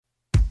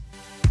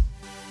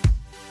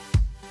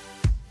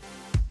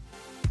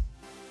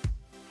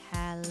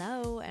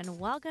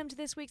Welcome to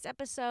this week's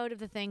episode of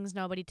The Things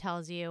Nobody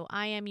Tells You.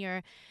 I am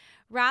your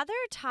rather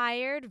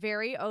tired,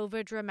 very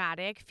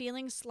overdramatic,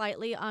 feeling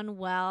slightly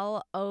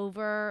unwell,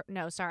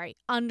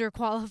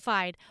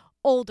 underqualified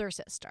older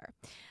sister.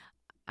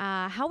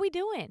 How we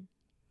doing?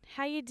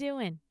 How you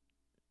doing?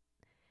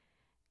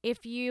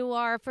 If you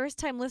are a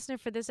first-time listener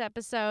for this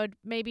episode,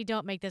 maybe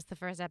don't make this the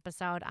first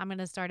episode. I'm going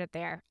to start it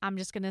there. I'm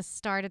just going to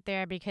start it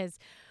there because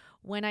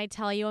when I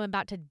tell you I'm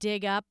about to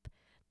dig up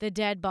the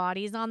dead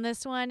bodies on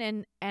this one,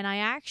 and I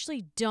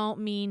actually don't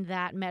mean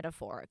that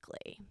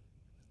metaphorically.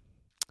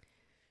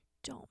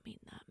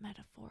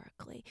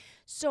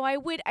 So I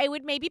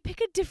would maybe pick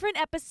a different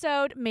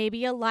episode,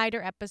 maybe a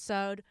lighter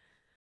episode.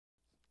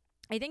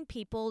 I think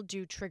people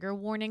do trigger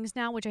warnings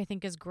now, which I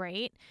think is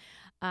great.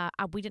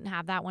 We didn't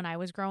have that when I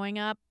was growing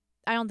up.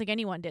 I don't think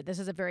anyone did. This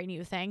is a very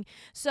new thing.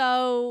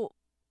 So,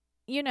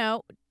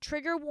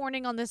 trigger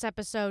warning on this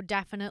episode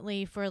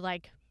definitely for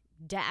like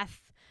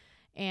death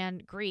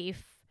and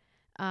grief.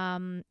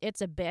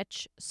 It's a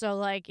bitch. So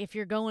like if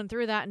you're going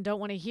through that and don't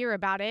want to hear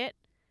about it,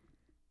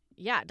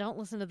 yeah, don't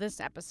listen to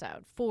this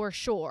episode for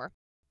sure.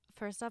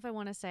 First off, I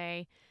want to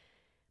say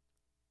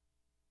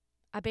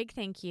a big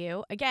thank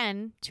you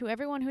again to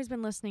everyone who's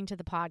been listening to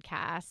the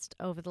podcast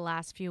over the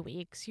last few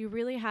weeks. You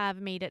really have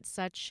made it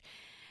such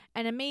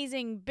an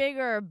amazing,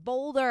 bigger,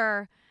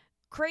 bolder,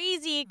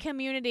 crazy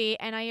community,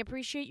 and I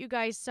appreciate you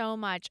guys so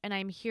much, and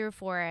I'm here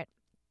for it.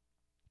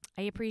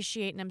 I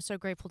appreciate and I'm so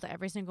grateful to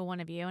every single one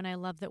of you, and I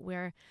love that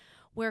we're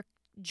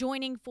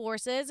joining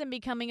forces and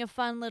becoming a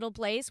fun little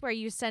place where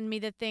you send me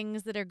the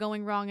things that are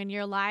going wrong in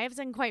your lives.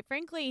 And quite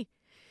frankly,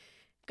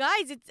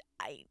 guys,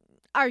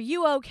 are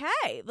you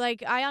okay?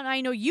 Like, I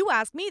know you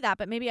ask me that,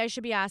 but maybe I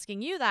should be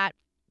asking you that.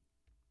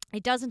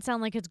 It doesn't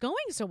sound like it's going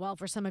so well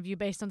for some of you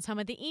based on some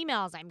of the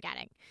emails I'm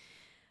getting.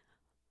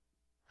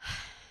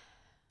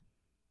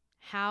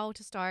 How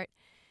to start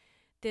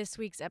this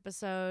week's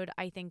episode?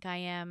 I think I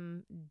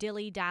am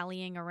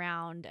dilly-dallying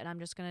around, and I'm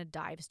just going to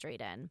dive straight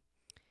in.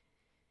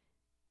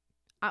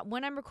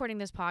 When I'm recording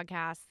this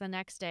podcast, the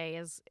next day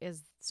is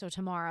so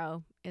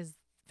tomorrow is,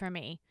 for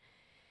me,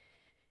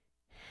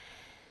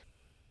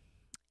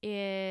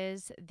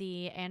 is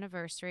the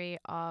anniversary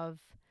of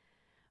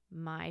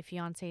my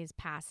fiance's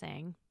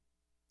passing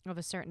of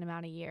a certain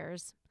amount of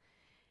years.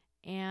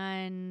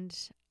 And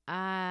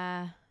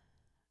I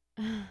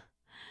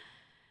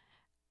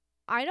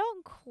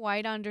don't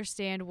quite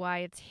understand why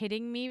it's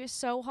hitting me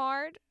so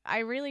hard. I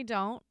really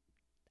don't.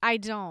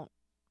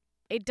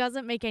 It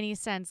doesn't make any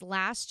sense.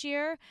 Last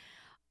year,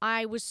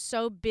 I was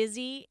so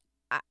busy.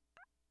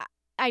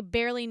 I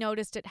barely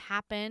noticed it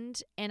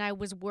happened, and I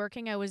was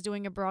working. I was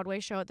doing a Broadway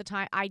show at the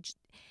time. I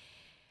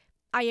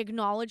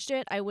acknowledged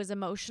it. I was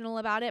emotional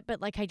about it, but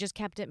I just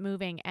kept it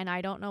moving. And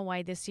I don't know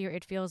why this year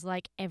it feels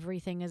like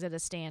everything is at a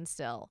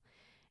standstill.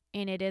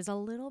 And it is a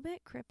little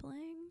bit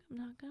crippling. I'm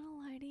not going to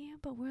lie to you,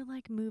 but we're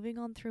moving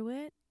on through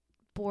it,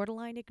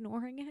 borderline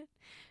ignoring it.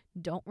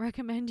 Don't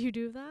recommend you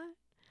do that.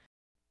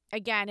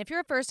 Again, if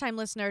you're a first-time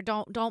listener,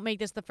 don't make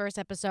this the first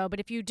episode.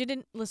 But if you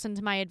didn't listen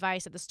to my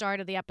advice at the start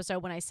of the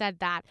episode when I said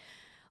that,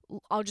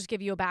 I'll just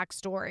give you a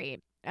backstory.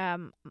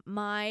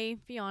 My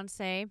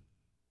fiance,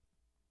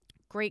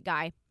 great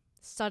guy,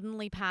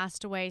 suddenly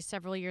passed away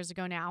several years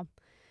ago now.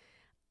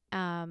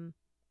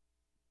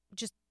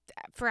 Just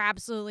for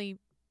absolutely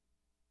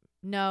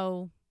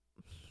no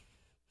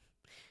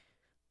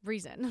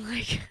reason.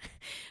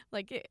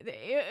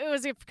 It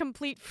was a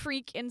complete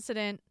freak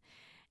incident,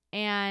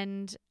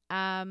 and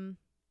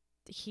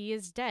he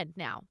is dead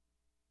now.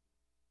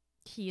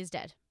 He is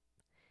dead.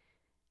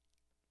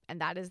 And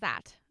that is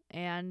that.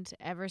 And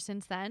ever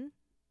since then,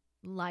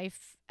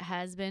 life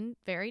has been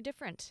very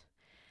different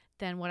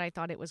than what I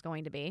thought it was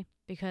going to be,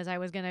 because I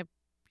was going to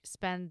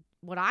spend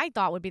what I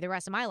thought would be the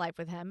rest of my life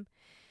with him.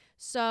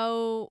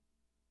 So,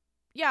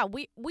 yeah,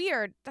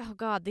 weird. Oh,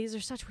 God, these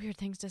are such weird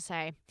things to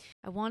say.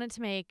 I wanted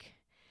to make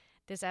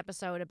this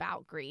episode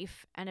about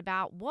grief and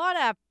about what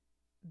a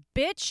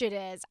bitch it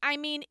is. I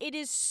mean, it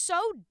is so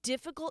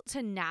difficult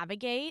to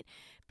navigate.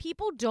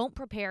 People don't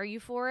prepare you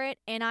for it.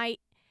 And I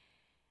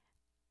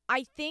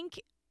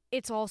think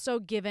it's also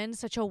given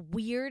such a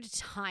weird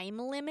time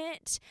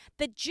limit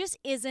that just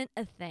isn't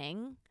a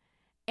thing.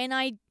 And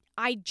I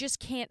just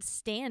can't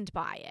stand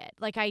by it.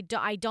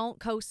 I don't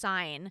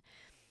co-sign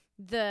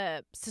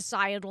the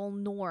societal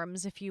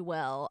norms, if you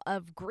will,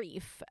 of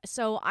grief.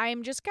 So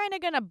I'm just kind of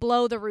going to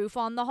blow the roof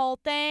on the whole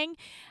thing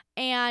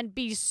and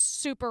be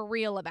super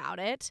real about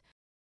it.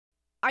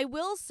 I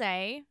will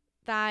say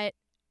that,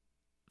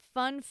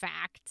 fun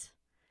fact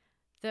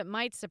that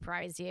might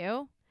surprise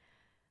you,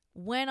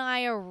 when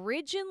I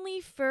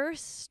originally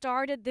first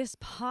started this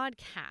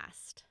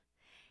podcast,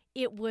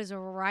 it was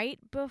right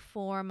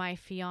before my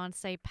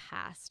fiance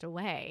passed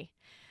away.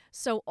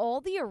 So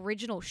all the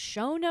original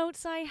show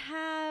notes I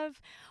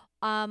have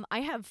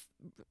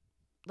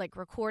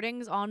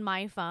recordings on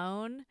my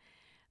phone,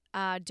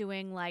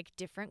 doing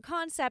different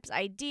concepts,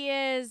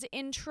 ideas,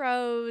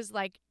 intros,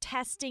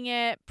 testing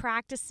it,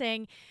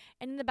 practicing.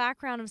 And in the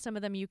background of some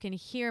of them, you can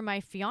hear my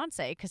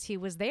fiance because he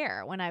was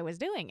there when I was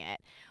doing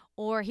it.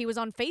 Or he was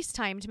on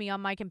FaceTime to me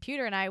on my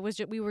computer, and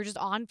we were just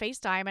on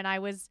FaceTime, and I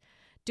was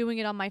doing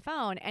it on my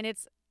phone. And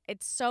it's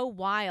so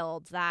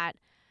wild that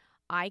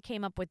I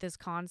came up with this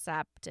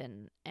concept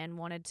and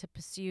wanted to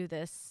pursue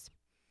this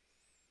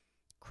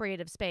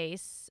creative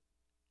space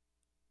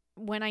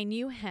when I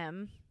knew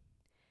him.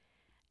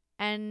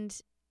 And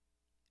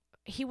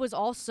he was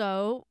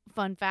also,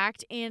 fun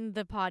fact, in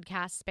the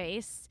podcast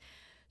space.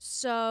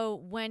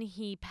 So when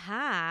he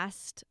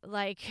passed,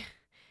 like,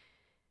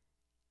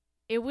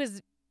 it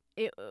was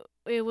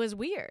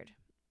weird.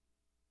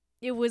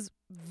 It was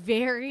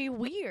very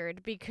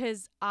weird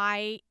because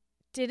I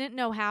didn't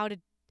know how to.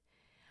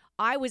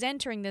 I was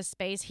entering this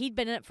space. He'd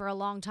been in it for a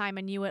long time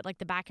and knew it like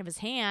the back of his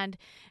hand.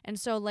 And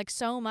so, like,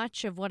 so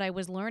much of what I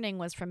was learning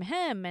was from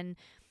him, and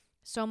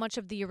so much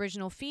of the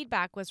original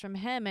feedback was from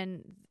him.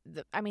 And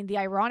the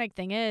ironic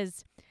thing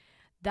is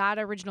that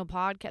original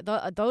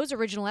podcast, those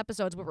original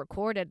episodes were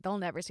recorded. They'll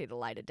never see the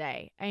light of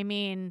day. I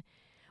mean,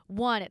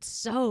 one, it's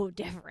so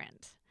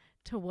different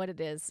to what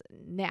it is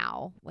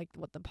now, like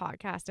what the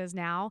podcast is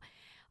now.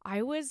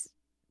 I was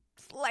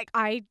like,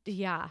 I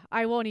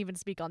won't even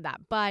speak on that,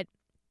 but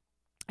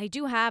I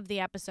do have the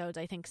episodes,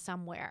 I think,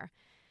 somewhere.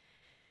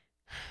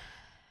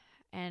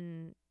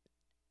 And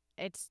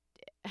it's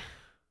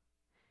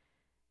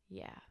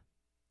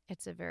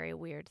a very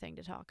weird thing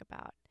to talk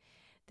about.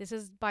 This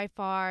is by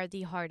far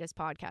the hardest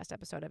podcast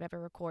episode I've ever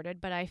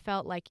recorded, but I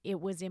felt like it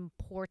was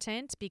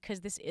important because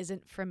this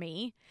isn't for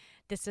me.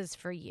 This is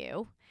for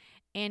you.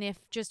 And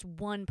if just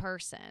one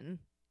person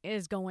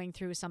is going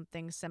through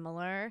something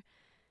similar,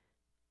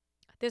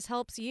 this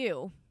helps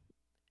you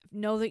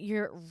know that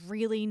you're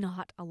really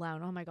not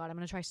alone. Oh my God, I'm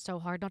going to try so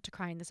hard not to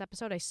cry in this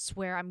episode. I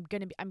swear I'm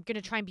going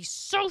to try and be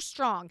so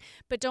strong.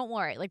 But don't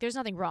worry. Like, there's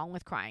nothing wrong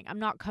with crying. I'm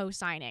not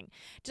co-signing.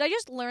 Did I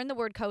just learn the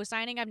word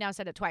co-signing? I've now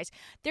said it twice.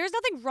 There's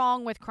nothing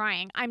wrong with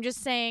crying. I'm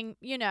just saying,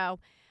 I'm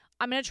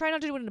going to try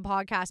not to do it in a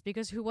podcast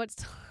because who wants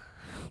to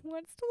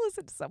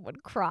listen to someone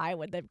cry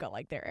when they've got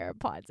like their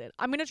AirPods in?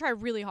 I'm going to try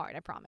really hard,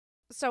 I promise.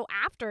 So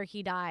after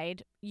he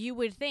died, you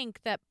would think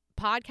that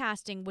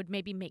podcasting would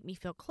maybe make me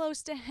feel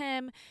close to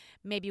him.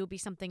 Maybe it would be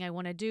something I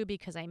want to do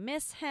because I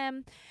miss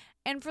him.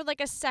 And for like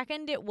a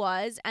second it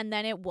was, and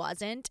then it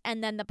wasn't.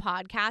 And then the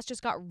podcast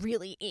just got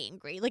really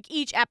angry. Like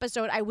each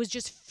episode I was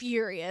just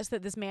furious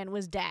that this man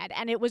was dead.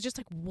 And it was just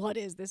like, what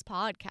is this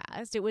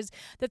podcast? It was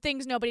the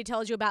things nobody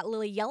tells you about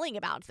Lilly yelling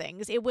about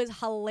things. It was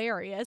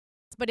hilarious,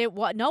 but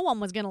no one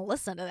was going to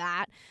listen to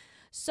that.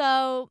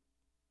 So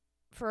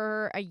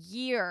for a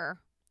year,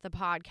 the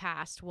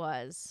podcast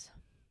was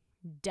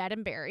dead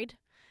and buried,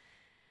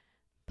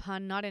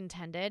 pun not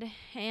intended.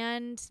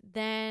 And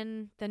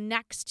then the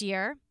next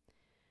year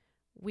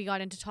we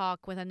got into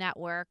talk with a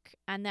network,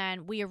 and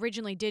then we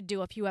originally did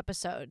do a few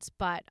episodes,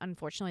 but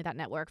unfortunately that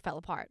network fell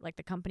apart. Like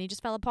the company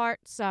just fell apart.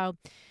 So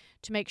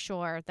to make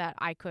sure that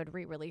I could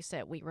re-release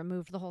it, we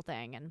removed the whole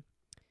thing,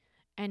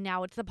 and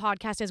now the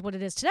podcast is what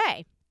it is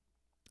today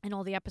and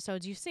all the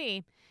episodes you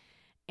see.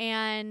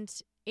 And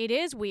it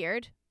is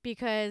weird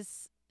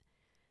because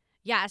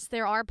yes,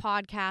 there are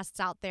podcasts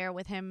out there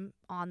with him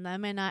on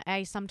them, and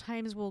I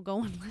sometimes will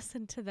go and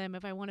listen to them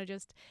if I want to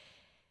just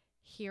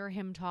hear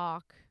him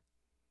talk.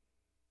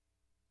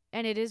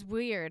 And it is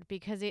weird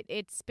because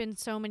it's been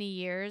so many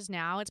years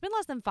now. It's been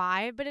less than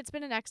 5, but it's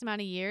been an X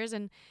amount of years,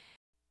 and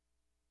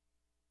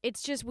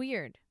it's just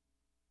weird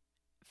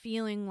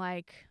feeling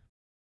like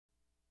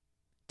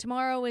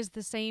tomorrow is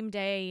the same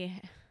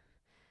day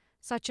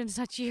such and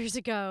such years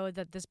ago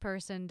that this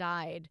person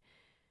died.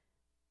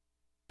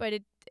 But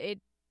it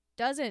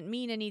doesn't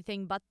mean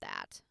anything but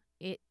that.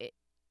 It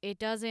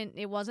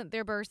wasn't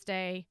their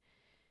birthday.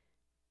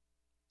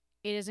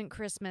 It isn't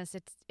Christmas.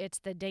 It's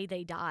the day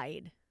they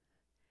died.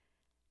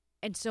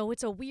 And so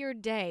it's a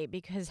weird day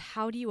because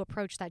how do you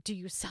approach that? Do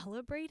you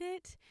celebrate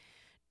it?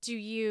 Do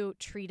you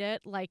treat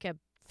it like a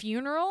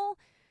funeral?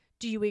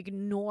 Do you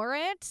ignore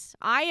it?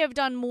 I have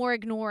done more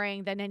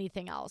ignoring than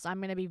anything else. I'm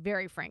going to be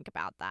very frank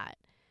about that.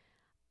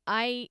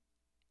 I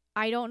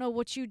don't know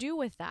what you do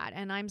with that.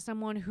 And I'm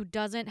someone who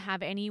doesn't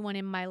have anyone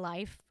in my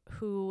life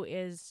who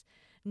is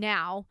in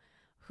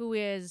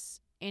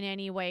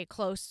any way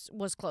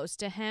was close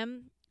to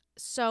him.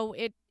 So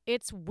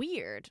it's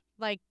weird.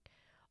 Like,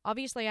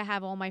 obviously I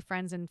have all my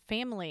friends and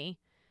family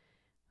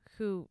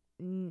who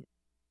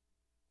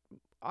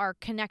are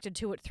connected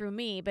to it through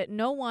me, but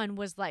no one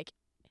was like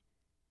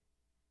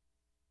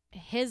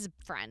his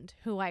friend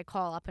who I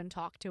call up and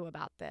talk to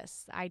about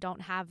this. I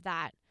don't have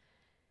that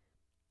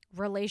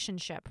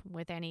relationship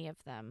with any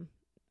of them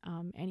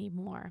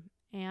anymore.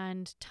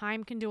 And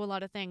time can do a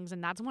lot of things,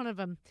 and that's one of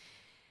them.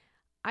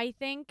 I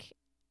think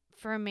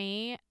for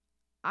me,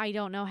 I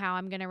don't know how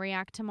I'm going to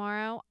react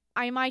tomorrow.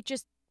 I might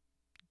just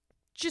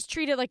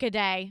treat it like a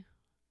day.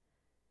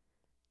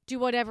 Do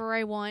whatever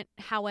I want,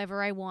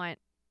 however I want,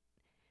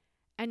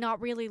 and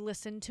not really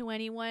listen to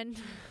anyone.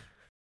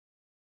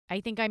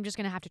 I think I'm just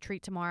going to have to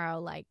treat tomorrow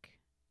like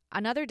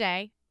another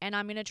day, and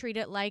I'm going to treat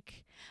it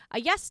like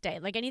a yes day.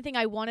 Like anything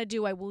I want to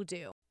do, I will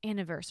do.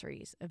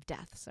 Anniversaries of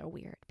deaths are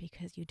weird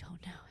because you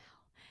don't know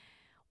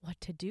what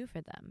to do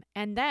for them.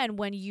 And then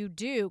when you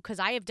do, because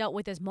I have dealt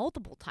with this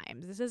multiple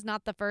times, this is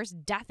not the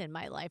first death in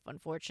my life,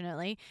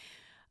 unfortunately.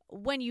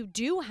 When you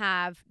do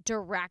have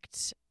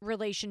direct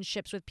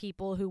relationships with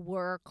people who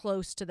were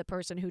close to the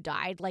person who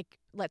died, like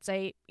let's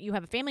say you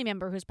have a family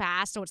member who's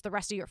passed, so it's the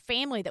rest of your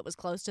family that was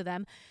close to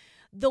them,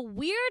 the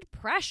weird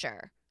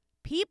pressure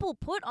people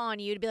put on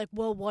you to be like,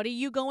 well, what are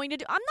you going to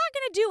do? I'm not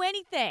going to do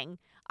anything.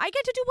 I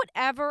get to do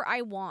whatever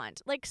I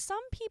want. Like,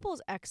 some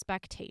people's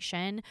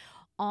expectation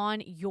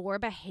on your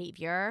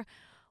behavior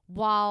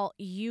while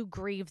you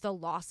grieve the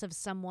loss of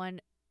someone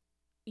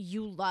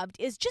you loved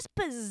is just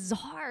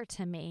bizarre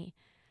to me.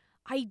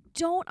 I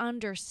don't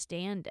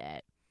understand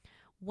it.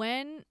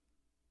 When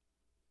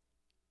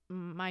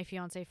my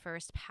fiance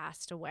first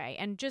passed away,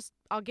 and just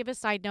I'll give a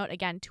side note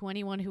again to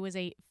anyone who is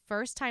a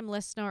first-time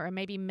listener or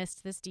maybe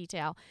missed this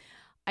detail.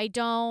 I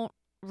don't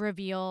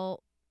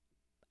reveal,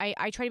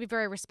 I try to be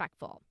very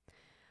respectful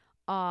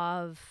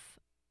of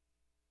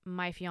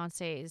my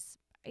fiance's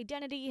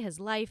identity, his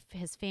life,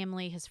 his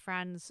family, his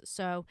friends.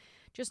 So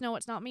just know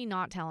it's not me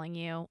not telling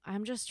you.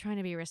 I'm just trying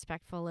to be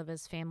respectful of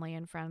his family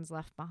and friends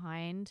left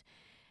behind.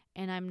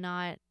 And I'm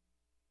not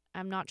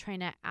trying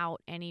to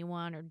out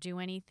anyone or do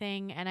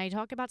anything. And I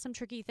talk about some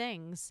tricky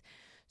things.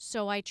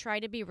 So I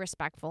try to be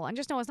respectful. And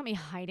just know it's not me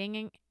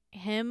hiding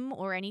him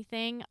or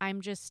anything. I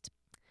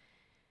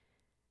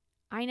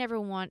never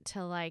want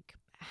to like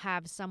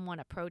have someone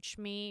approach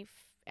me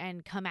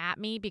and come at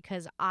me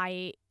because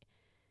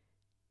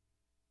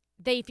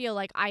they feel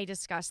like I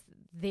discuss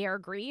their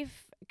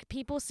grief.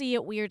 People see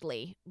it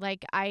weirdly.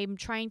 Like, I'm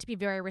trying to be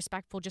very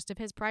respectful just of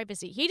his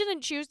privacy. He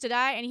didn't choose to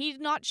die, and he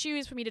did not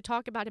choose for me to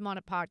talk about him on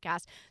a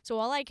podcast. So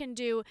all I can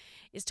do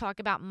is talk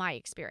about my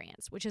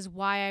experience, which is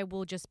why I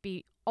will just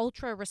be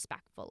ultra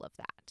respectful of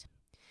that.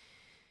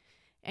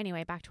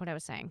 Anyway, back to what I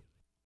was saying.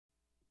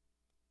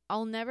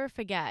 I'll never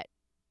forget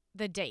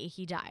the day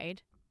he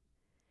died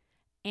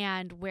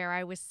and where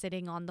I was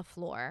sitting on the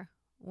floor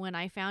when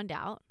I found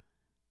out.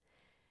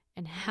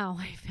 And how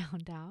I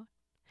found out.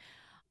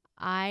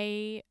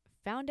 I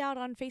found out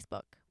on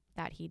Facebook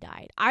that he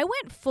died. I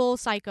went full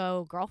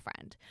psycho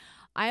girlfriend.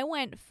 I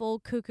went full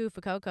cuckoo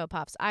for Cocoa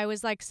Puffs. I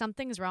was like,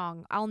 something's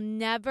wrong. I'll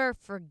never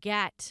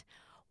forget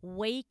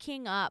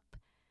waking up.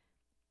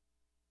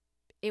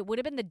 It would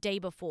have been the day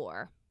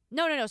before.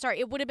 No, sorry.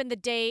 It would have been the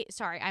day.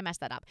 Sorry, I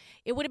messed that up.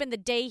 It would have been the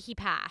day he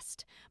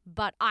passed,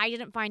 but I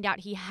didn't find out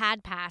he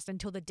had passed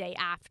until the day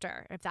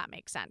after, if that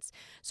makes sense.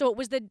 So it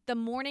was the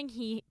morning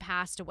he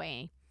passed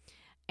away.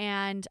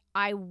 And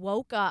I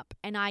woke up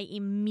and I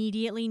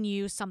immediately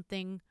knew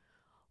something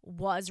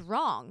was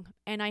wrong.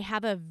 And I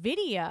have a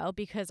video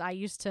because I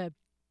used to,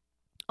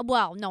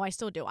 well, no, I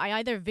still do. I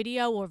either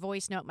video or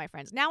voice note my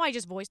friends. Now I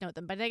just voice note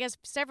them. But I guess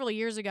several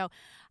years ago,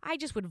 I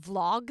just would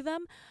vlog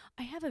them.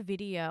 I have a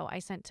video I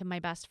sent to my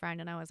best friend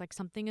and I was like,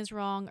 something is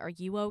wrong. Are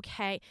you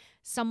okay?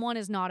 Someone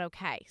is not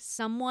okay.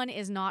 Someone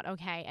is not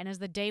okay. And as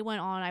the day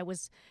went on, I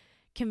was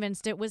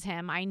convinced it was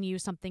him. I knew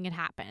something had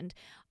happened.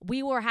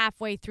 We were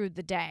halfway through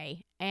the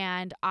day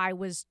and I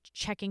was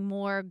checking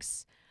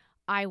morgues.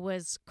 I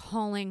was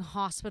calling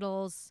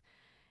hospitals.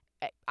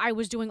 I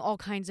was doing all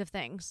kinds of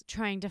things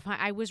trying to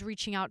find. I was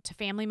reaching out to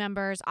family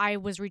members. I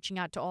was reaching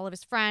out to all of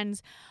his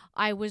friends.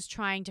 I was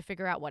trying to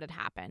figure out what had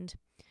happened.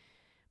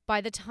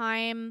 By the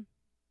time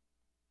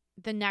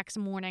the next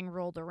morning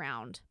rolled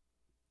around,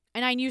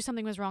 and I knew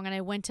something was wrong, and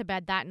I went to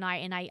bed that night,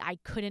 and I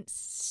couldn't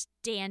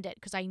stand it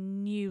because I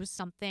knew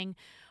something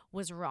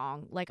was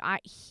wrong. Like, I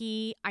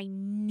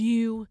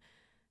knew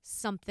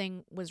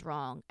something was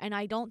wrong. And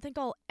I don't think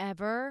I'll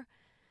ever...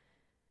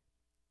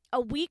 A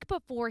week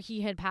before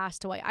he had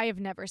passed away, I have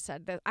never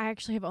said this. I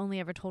actually have only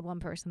ever told one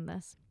person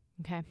this,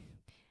 okay?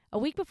 A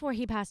week before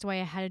he passed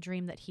away, I had a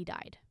dream that he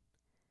died.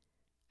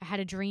 I had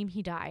a dream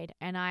he died,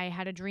 and I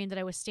had a dream that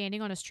I was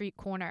standing on a street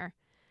corner,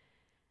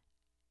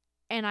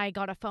 and I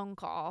got a phone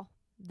call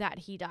that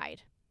he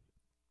died.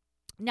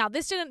 Now,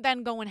 this didn't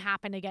then go and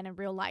happen again in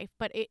real life,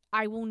 but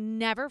I will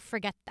never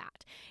forget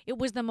that. It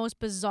was the most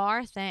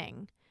bizarre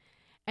thing.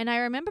 And I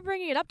remember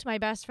bringing it up to my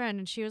best friend,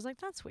 and she was like,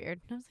 that's weird.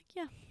 And I was like,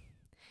 yeah.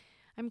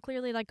 I'm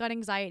clearly like got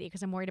anxiety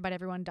because I'm worried about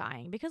everyone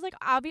dying. Because like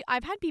I've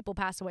had people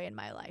pass away in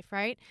my life,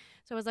 right?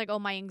 So I was like, oh,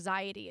 my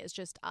anxiety is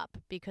just up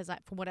because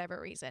for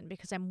whatever reason,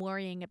 because I'm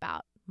worrying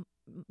about,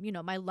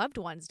 my loved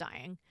ones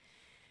dying.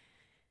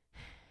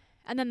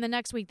 And then the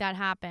next week that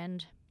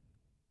happened.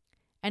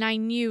 And I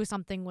knew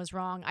something was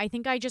wrong. I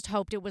think I just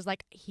hoped it was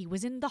like he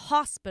was in the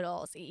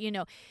hospitals,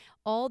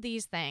 all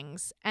these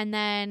things. And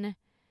then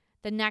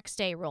the next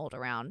day rolled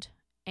around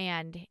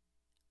and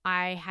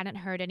I hadn't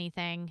heard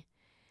anything.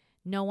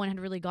 No one had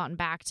really gotten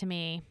back to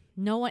me.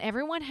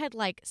 Everyone had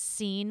like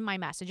seen my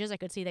messages. I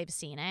could see they've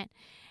seen it.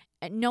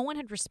 And no one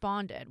had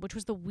responded, which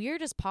was the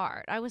weirdest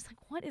part. I was like,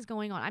 what is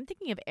going on? I'm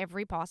thinking of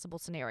every possible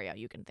scenario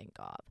you can think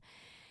of.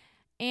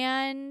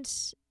 And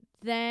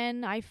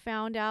then I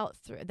found out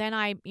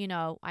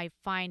I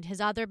find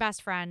his other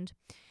best friend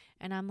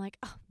and I'm like,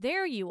 oh,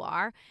 there you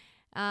are.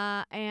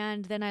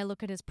 And then I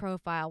look at his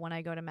profile when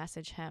I go to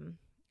message him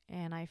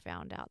and I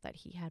found out that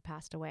he had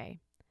passed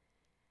away.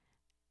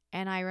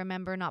 And I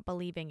remember not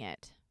believing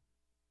it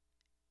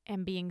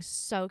and being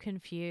so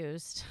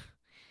confused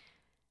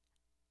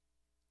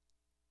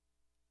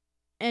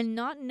and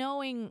not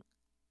knowing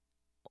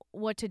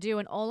what to do.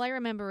 And all I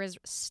remember is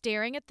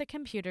staring at the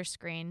computer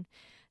screen,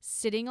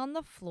 sitting on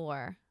the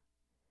floor,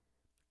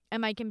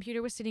 and my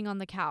computer was sitting on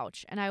the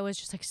couch, and I was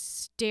just like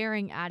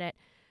staring at it.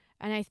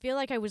 And I feel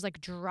like I was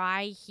like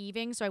dry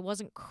heaving, so I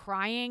wasn't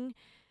crying,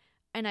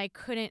 and I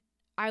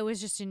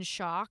was just in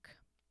shock.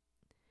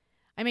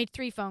 I made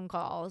 3 phone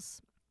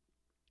calls.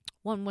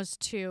 One was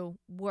to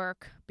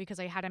work because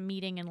I had a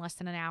meeting in less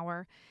than an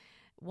hour.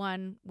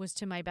 One was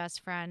to my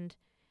best friend,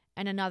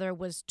 and another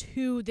was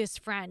to this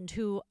friend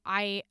who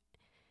I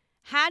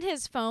had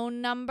his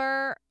phone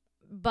number,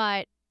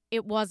 but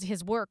it was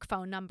his work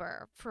phone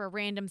number for a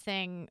random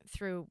thing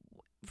through,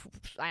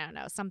 I don't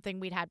know, something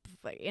we'd had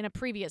in a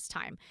previous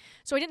time.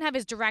 So I didn't have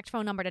his direct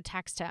phone number to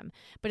text him.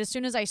 But as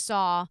soon as I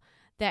saw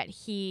that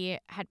he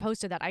had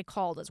posted that, I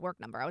called his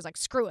work number. I was like,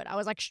 screw it. I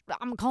was like,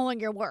 I'm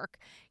calling your work.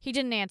 He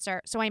didn't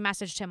answer. So I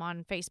messaged him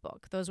on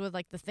Facebook. Those were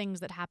like the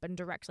things that happened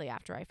directly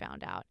after I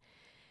found out.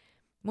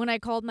 When I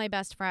called my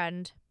best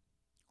friend,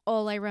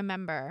 all I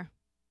remember,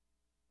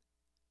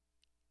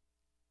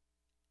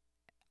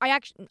 I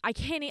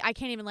can't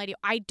even lie to you.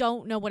 I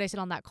don't know what I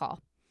said on that call.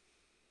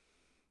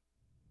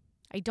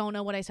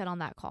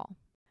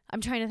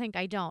 I'm trying to think.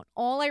 I don't.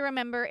 All I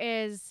remember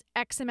is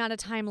X amount of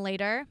time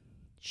later,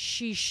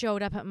 she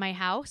showed up at my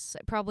house,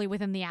 probably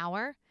within the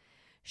hour.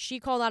 She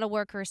called out of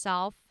work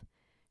herself.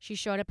 She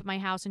showed up at my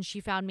house and she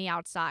found me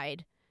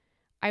outside.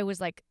 I was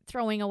like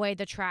throwing away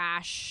the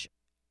trash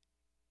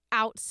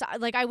outside.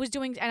 Like I was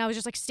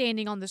just like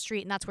standing on the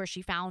street, and that's where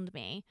she found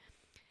me.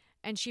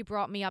 And she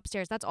brought me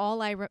upstairs. That's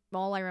all I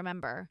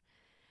remember.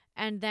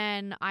 And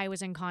then I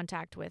was in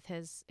contact with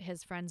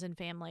his friends and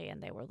family,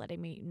 and they were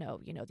letting me know,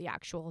 the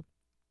actual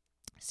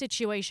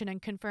situation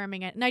and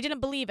confirming it. And I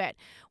didn't believe it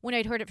when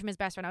I'd heard it from his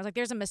best friend. I was like,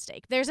 there's a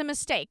mistake. There's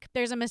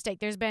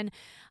been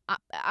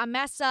a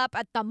mess up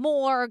at the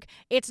morgue.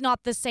 It's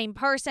not the same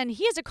person.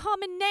 He has a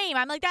common name.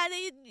 I'm like,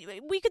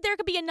 there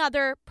could be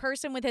another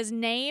person with his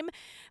name.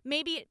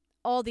 Maybe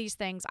all these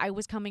things. I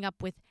was coming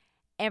up with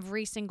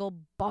every single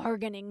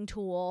bargaining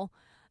tool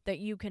that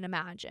you can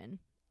imagine.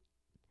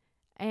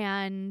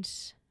 And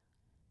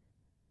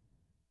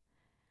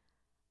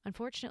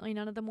unfortunately,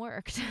 none of them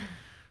worked.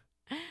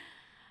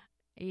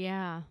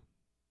 Yeah,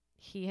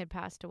 he had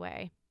passed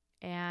away.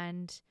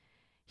 And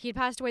he had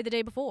passed away the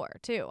day before,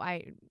 too.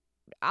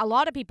 A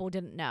lot of people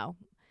didn't know.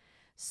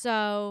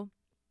 So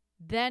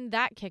then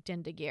that kicked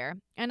into gear.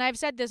 And I've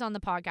said this on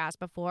the podcast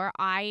before.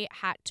 I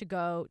had to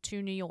go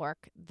to New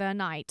York the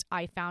night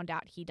I found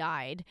out he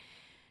died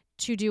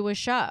to do a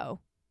show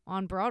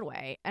on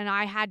Broadway, and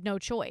I had no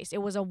choice.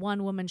 It was a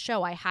one-woman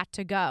show. I had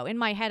to go. In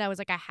my head, I was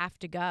like, I have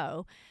to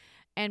go.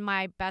 And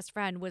my best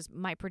friend was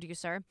my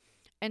producer,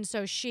 and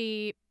so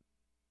she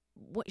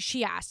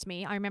asked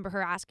me. I remember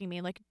her asking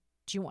me, like,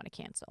 do you want to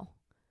cancel?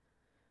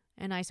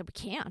 And I said, we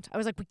can't. I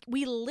was like,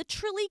 we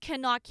literally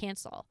cannot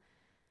cancel.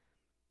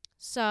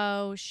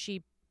 So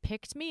she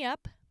picked me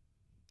up.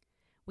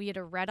 We had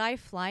a red-eye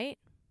flight.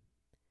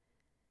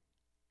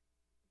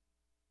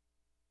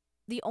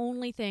 The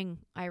only thing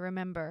I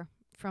remember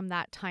from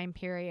that time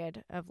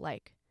period of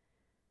like,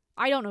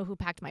 I don't know who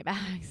packed my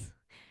bags.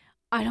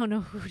 I don't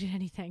know who did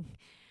anything.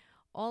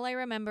 All I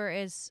remember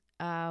is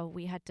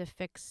we had to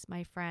fix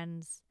my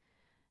friend's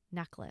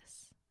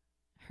necklace.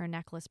 Her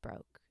necklace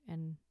broke,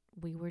 and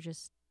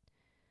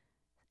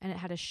and it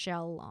had a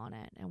shell on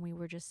it, and we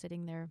were just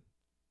sitting there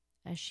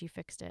as she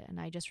fixed it.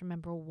 And I just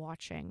remember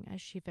watching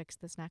as she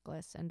fixed this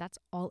necklace, and that's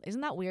all.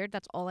 Isn't that weird?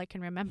 That's all I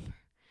can remember.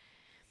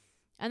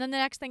 And then the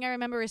next thing I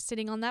remember is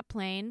sitting on that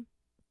plane,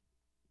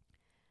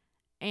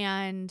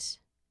 and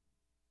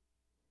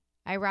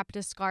I wrapped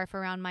a scarf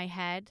around my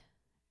head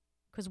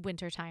because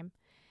wintertime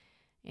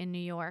in New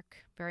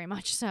York, very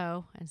much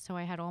so. And so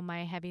I had all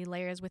my heavy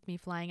layers with me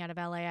flying out of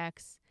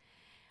LAX.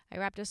 I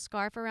wrapped a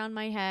scarf around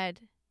my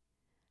head.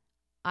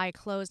 I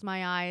closed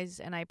my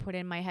eyes and I put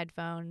in my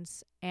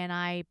headphones, and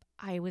I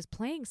was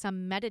playing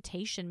some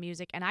meditation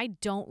music, and I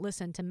don't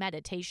listen to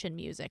meditation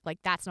music. Like,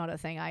 that's not a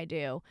thing I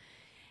do.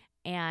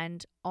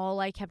 And all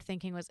I kept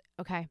thinking was,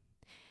 okay,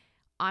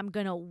 I'm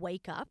going to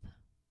wake up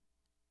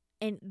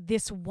and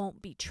this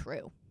won't be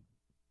true.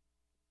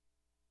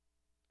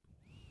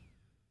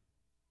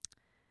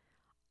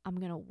 I'm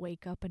going to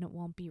wake up and it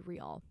won't be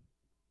real.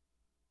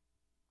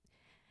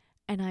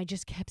 And I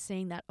just kept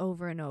saying that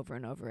over and over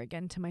and over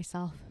again to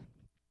myself.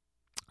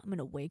 I'm going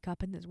to wake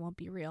up and this won't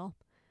be real.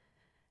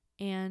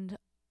 And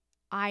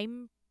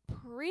I'm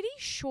pretty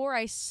sure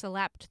I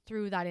slept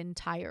through that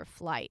entire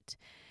flight.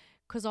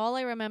 Because all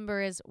I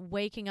remember is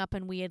waking up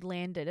and we had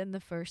landed, and the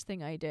first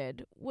thing I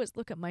did was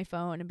look at my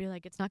phone and be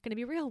like, it's not going to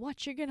be real.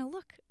 Watch, you're going to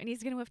look. And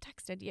he's going to have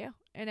texted you,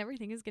 and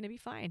everything is going to be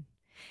fine.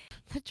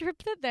 The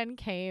trip that then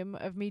came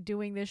of me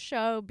doing this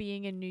show,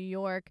 being in New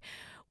York,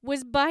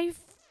 was by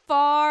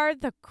far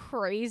the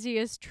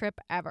craziest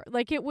trip ever.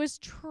 Like, it was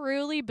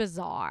truly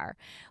bizarre.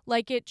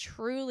 Like, it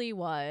truly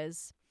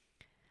was.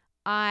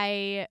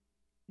 I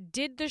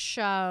did the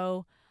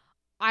show.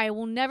 I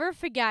will never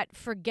forget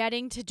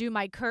forgetting to do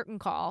my curtain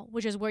call,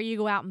 which is where you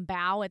go out and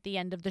bow at the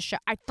end of the show.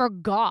 I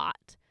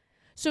forgot.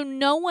 So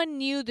no one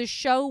knew the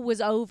show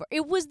was over.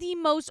 It was the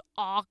most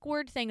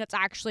awkward thing that's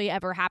actually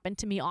ever happened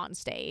to me on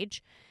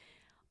stage.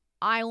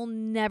 I will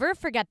never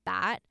forget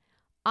that.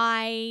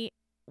 I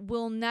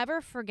will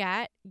never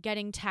forget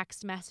getting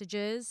text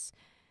messages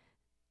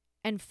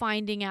and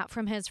finding out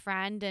from his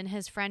friend, and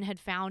his friend had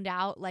found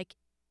out, like,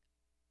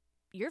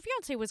 your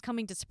fiance was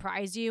coming to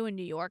surprise you in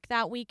New York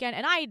that weekend.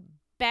 And I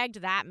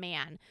begged that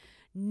man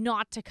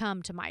not to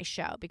come to my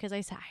show because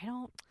I said,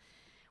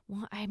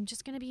 I'm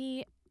just going to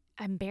be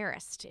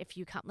embarrassed if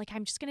you come. Like,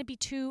 I'm just going to be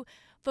too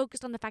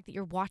focused on the fact that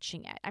you're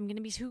watching it. I'm going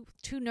to be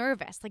too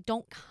nervous. Like,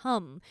 don't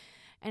come.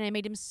 And I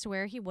made him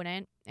swear he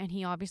wouldn't. And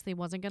he obviously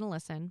wasn't going to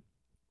listen,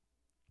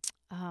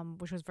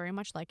 which was very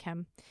much like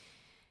him.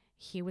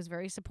 He was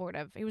very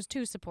supportive. He was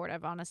too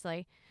supportive,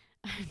 honestly.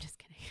 I'm just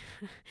kidding.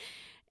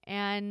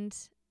 And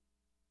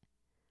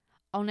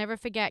I'll never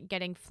forget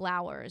getting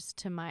flowers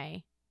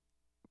to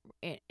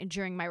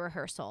during my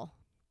rehearsal,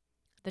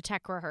 the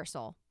tech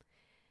rehearsal.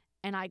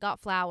 And I got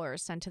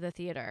flowers sent to the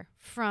theater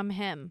from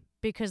him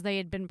because they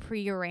had been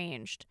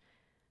prearranged.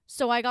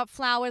 So I got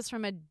flowers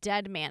from a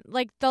dead man.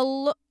 Like,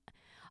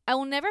 I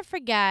will never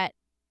forget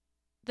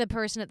the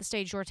person at the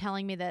stage door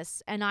telling me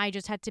this, and I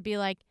just had to be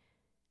like,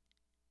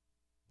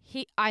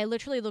 I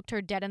literally looked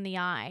her dead in the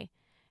eye,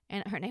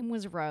 and her name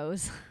was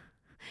Rose.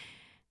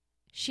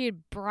 She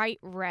had bright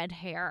red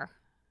hair.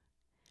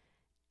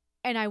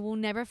 And I will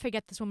never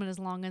forget this woman as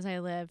long as I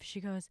live.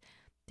 She goes,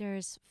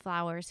 "There's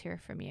flowers here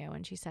from you."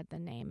 And she said the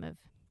name of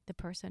the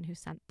person who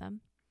sent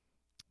them,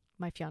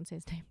 my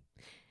fiance's name.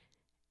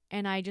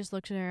 And I just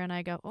looked at her and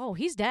I go, "Oh,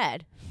 he's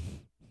dead."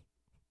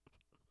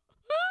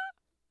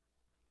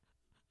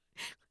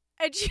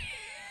 And she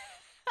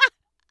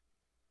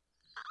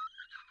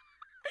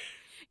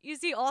you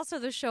see, also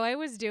the show I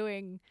was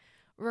doing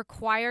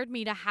required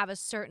me to have a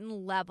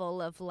certain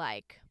level of,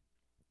 like,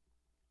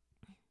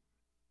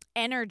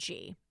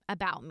 energy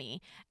about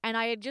me. And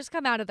I had just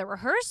come out of the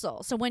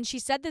rehearsal. So when she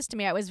said this to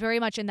me, I was very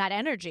much in that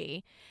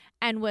energy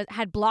and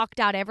had blocked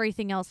out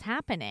everything else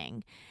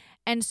happening.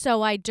 And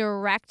so I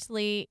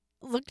directly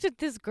looked at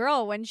this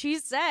girl when she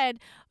said,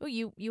 "Oh,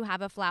 you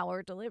have a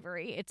flower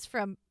delivery. It's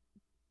from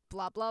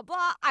blah, blah,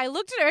 blah." I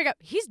looked at her and I go,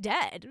 "He's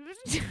dead."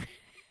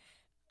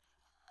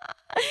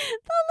 The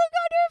look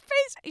on her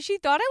face. She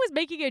thought I was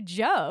making a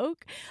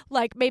joke.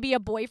 Like, maybe a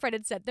boyfriend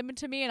had sent them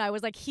to me and I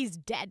was like, "He's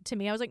dead" to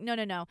me. I was like,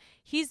 no.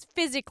 He's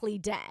physically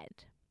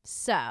dead.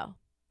 So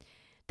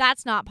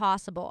that's not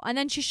possible. And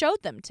then she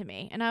showed them to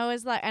me and I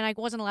was like, and I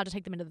wasn't allowed to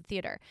take them into the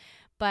theater.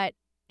 But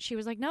she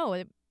was like,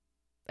 "No,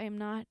 I'm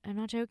not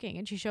joking."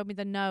 And she showed me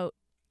the note,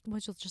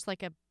 which was just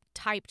like a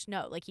typed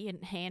note. Like, he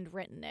hadn't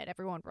handwritten it.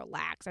 Everyone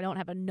relax. I don't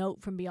have a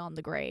note from beyond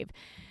the grave.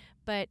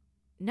 But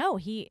no,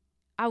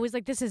 I was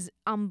like, this is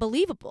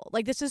unbelievable.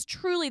 Like, this is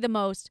truly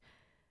this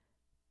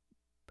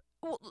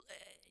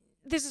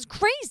is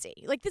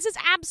crazy. Like, this is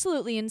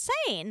absolutely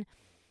insane.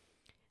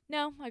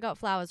 No, I got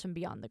flowers from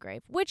beyond the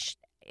grave, which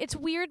it's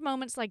weird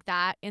moments like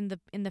that in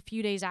the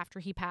few days after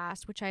he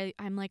passed, which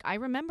I'm like, I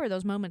remember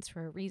those moments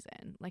for a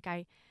reason. Like,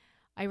 I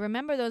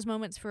remember those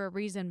moments for a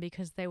reason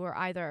because they were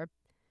either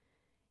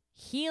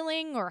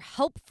healing or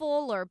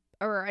helpful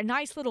or a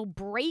nice little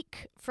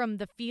break from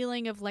the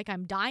feeling of like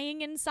I'm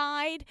dying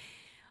inside.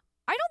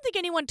 I don't think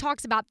anyone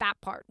talks about that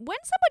part. When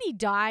somebody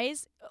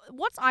dies,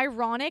 what's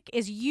ironic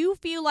is you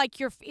feel like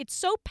it's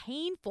so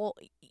painful,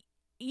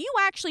 you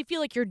actually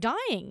feel like you're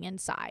dying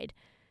inside.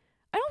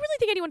 I don't really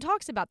think anyone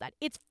talks about that.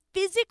 It's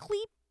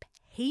physically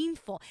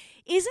painful.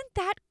 Isn't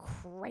that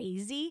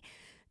crazy?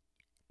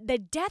 The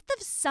death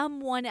of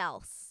someone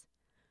else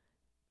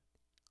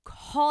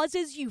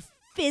causes you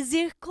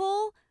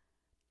physical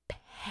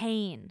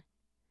pain.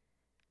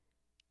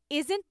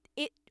 Isn't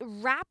it?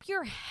 Wrap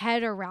your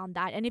head around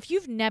that. And if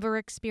you've never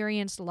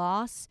experienced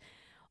loss,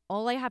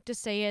 all I have to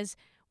say is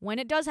when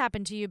it does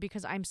happen to you,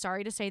 because I'm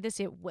sorry to say this,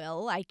 it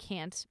will. I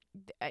can't.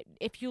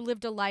 If you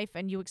lived a life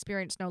and you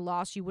experienced no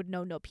loss, you would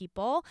know no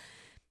people.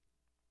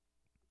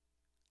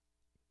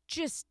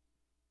 Just,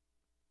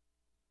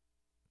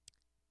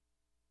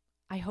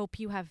 I hope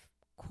you have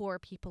core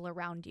people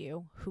around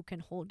you who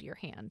can hold your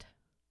hand,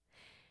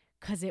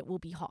 because it will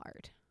be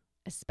hard,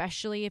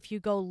 especially if you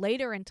go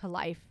later into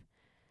life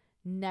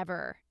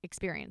never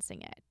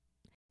experiencing it.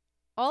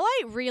 All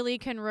I really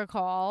can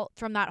recall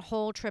from that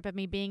whole trip of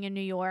me being in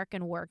New York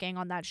and working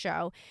on that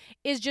show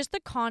is just the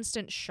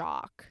constant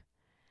shock.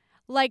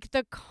 Like,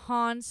 the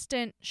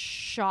constant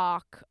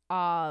shock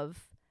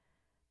of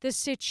the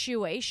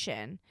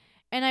situation.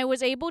 And I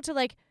was able to,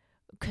 like,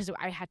 because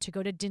I had to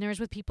go to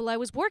dinners with people I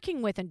was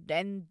working with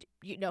and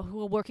you know, who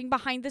were working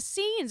behind the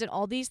scenes and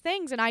all these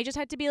things. And I just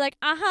had to be like,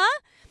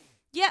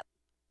 yep.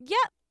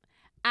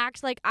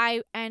 Act like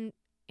and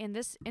in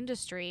this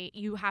industry,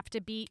 you have to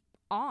be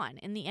on.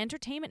 In the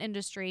entertainment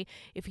industry,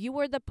 if you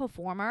were the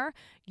performer,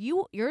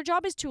 your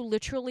job is to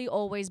literally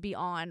always be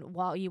on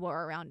while you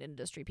are around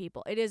industry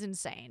people. It is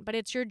insane, but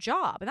it's your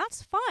job, and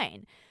that's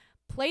fine.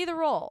 play the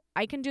role.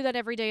 I can do that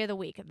every day of the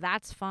week.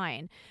 That's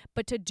fine.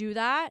 But to do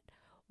that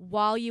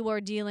while you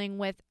are dealing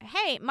with,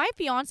 hey, my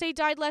fiance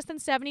died less than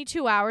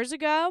 72 hours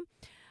ago,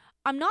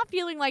 I'm not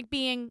feeling like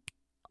being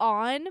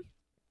on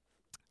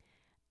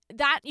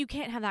that. You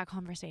can't have that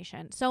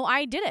conversation. So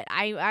I did it.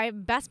 I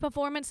best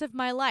performance of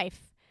my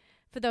life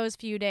for those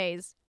few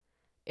days.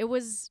 It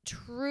was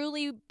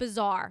truly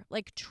bizarre,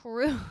 like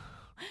truly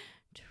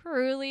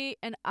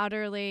and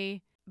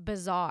utterly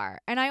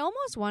bizarre. And I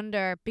almost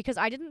wonder, because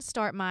I didn't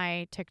start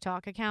my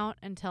TikTok account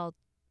until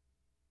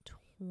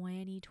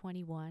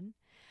 2021.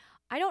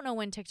 I don't know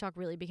when TikTok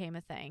really became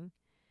a thing.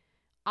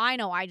 I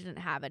know I didn't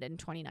have it in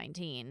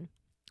 2019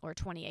 or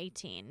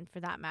 2018 for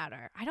that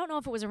matter. I don't know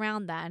if it was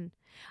around then.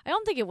 I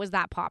don't think it was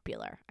that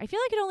popular. I feel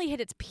like it only hit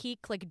its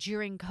peak like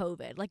during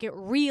COVID. Like it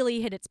really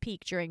hit its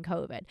peak during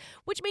COVID,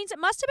 which means it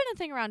must have been a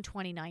thing around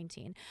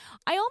 2019.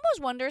 I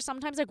almost wonder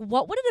sometimes like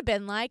what would it have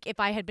been like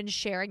if I had been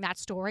sharing that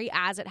story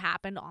as it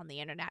happened on the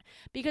internet,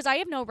 because I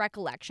have no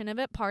recollection of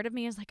it. Part of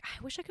me is like,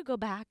 I wish I could go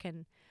back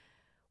and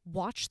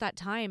watch that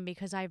time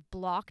because I've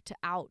blocked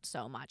out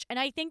so much. And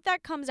I think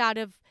that comes out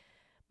of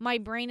my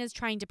brain is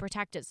trying to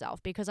protect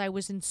itself because I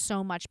was in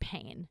so much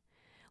pain.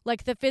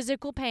 Like the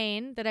physical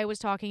pain that I was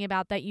talking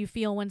about that you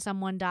feel when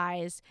someone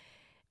dies,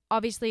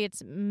 obviously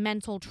it's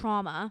mental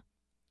trauma.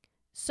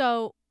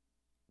 So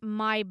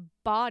my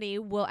body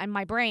will and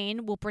my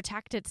brain will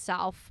protect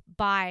itself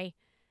by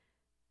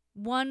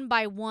one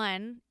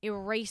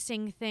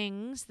erasing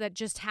things that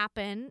just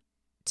happen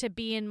to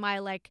be in my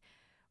like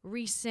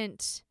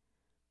recent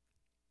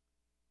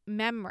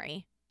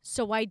memory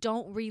so I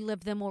don't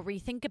relive them or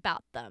rethink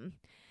about them.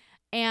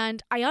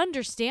 And I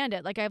understand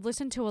it. Like I've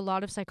listened to a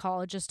lot of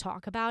psychologists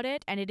talk about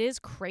it, and it is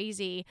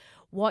crazy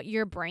what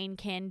your brain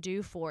can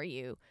do for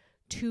you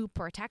to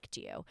protect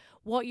you.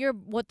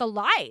 What the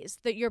lies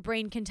that your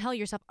brain can tell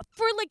yourself.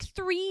 For like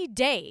 3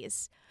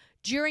 days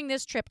during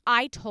this trip,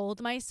 I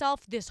told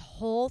myself this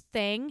whole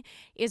thing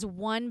is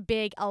one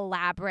big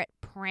elaborate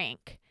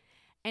prank,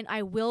 and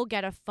I will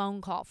get a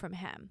phone call from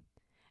him.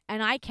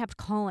 And I kept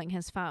calling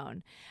his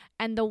phone.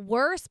 And the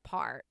worst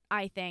part,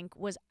 I think,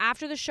 was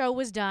after the show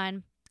was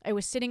done, I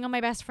was sitting on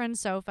my best friend's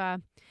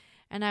sofa,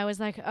 and I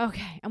was like,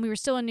 okay. And we were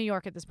still in New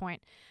York at this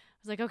point. I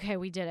was like, okay,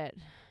 we did it.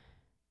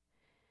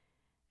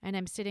 And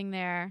I'm sitting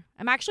there.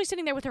 I'm actually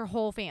sitting there with her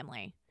whole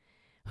family,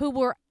 who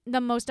were the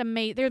most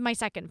amazing. They're my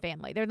second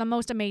family. They're the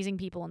most amazing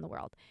people in the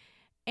world.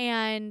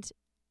 And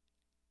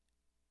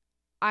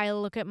I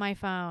look at my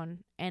phone,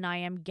 and I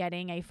am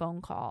getting a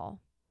phone call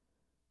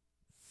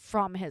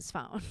from his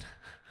phone.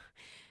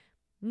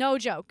 No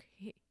joke.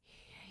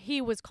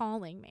 He was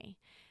calling me.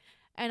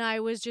 And I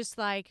was just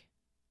like,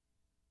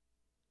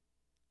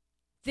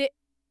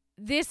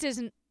 this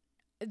isn't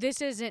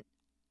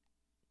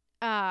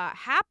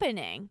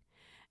happening.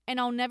 And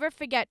I'll never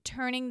forget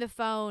turning the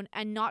phone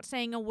and not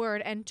saying a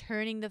word and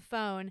turning the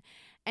phone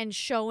and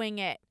showing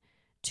it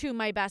to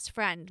my best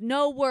friend.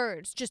 No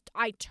words, just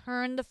I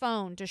turned the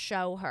phone to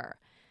show her.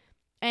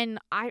 And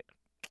I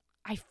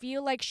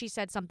feel like she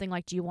said something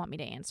like, do you want me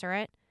to answer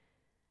it?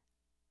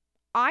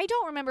 I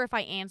don't remember if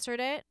I answered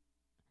it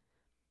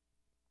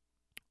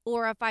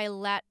or if I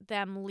let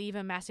them leave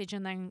a message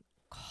and then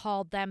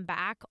called them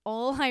back.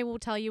 All I will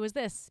tell you is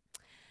this.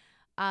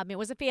 It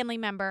was a family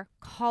member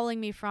calling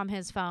me from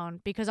his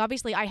phone because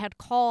obviously I had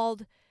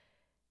called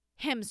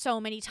him so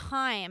many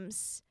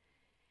times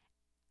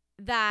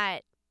that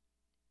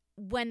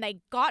when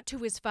they got to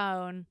his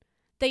phone,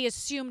 they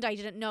assumed I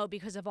didn't know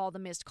because of all the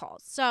missed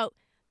calls. So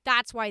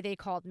that's why they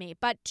called me.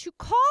 But to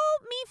call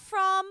me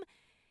from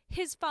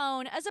his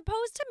phone as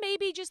opposed to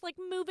maybe just like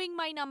moving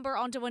my number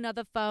onto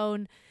another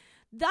phone,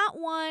 that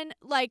one,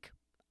 like,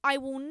 I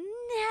will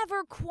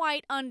never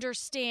quite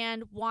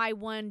understand why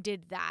one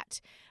did that.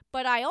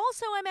 But I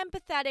also am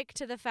empathetic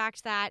to the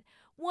fact that,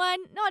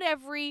 one, not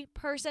every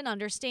person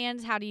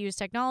understands how to use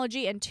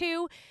technology, and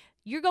two,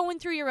 you're going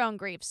through your own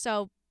grief,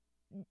 so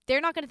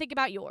they're not going to think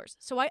about yours.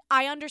 So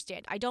I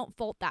understand. I don't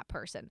fault that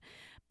person.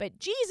 But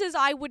Jesus,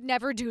 I would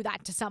never do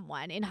that to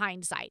someone in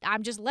hindsight.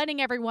 I'm just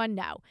letting everyone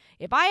know.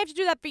 If I have to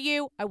do that for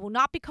you, I will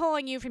not be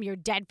calling you from your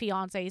dead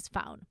fiance's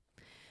phone.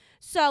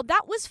 So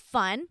that was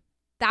fun.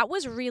 That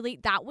was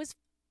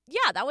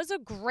a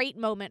great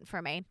moment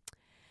for me.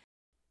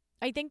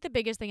 I think the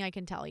biggest thing I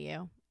can tell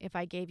you, if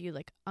I gave you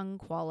like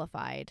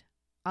unqualified,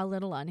 a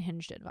little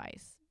unhinged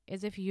advice,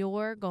 is if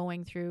you're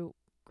going through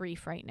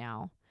grief right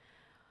now,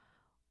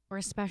 or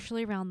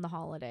especially around the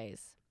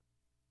holidays,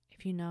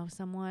 if you know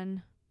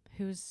someone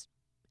who's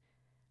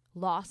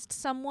lost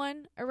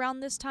someone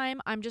around this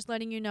time, I'm just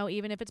letting you know,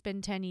 even if it's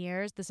been 10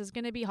 years, this is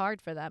going to be hard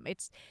for them.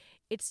 It's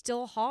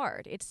still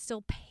hard. It's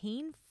still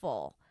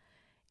painful.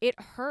 It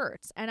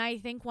hurts. And I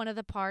think one of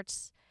the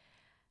parts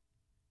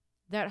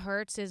that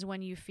hurts is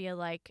when you feel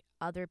like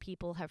other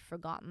people have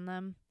forgotten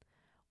them,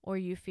 or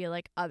you feel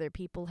like other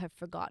people have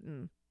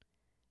forgotten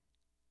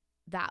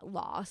that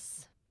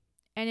loss.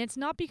 And it's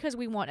not because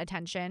we want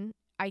attention.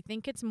 I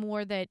think it's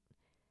more that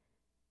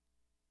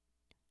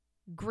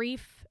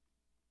grief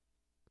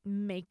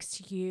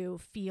makes you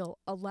feel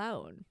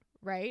alone,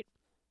 right?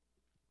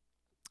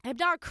 I'm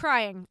not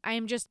crying. I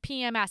am just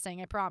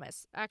PMSing, I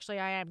promise. Actually,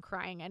 I am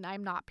crying and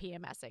I'm not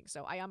PMSing,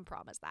 so I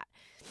promise that.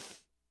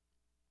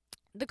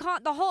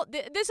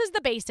 This is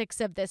the basics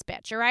of this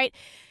bitch, all right?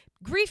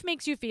 Grief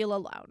makes you feel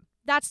alone.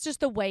 That's just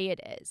the way it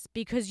is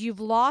because you've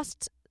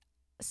lost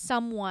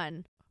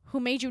someone who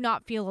made you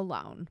not feel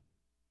alone.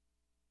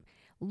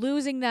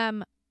 Losing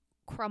them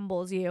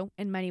crumbles you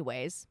in many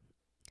ways.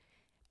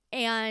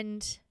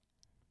 And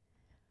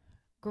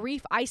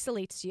grief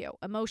isolates you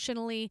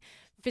emotionally,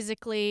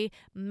 physically,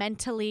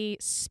 mentally,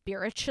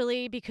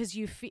 spiritually, because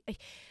you feel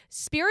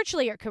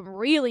spiritually it can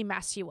really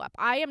mess you up.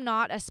 I am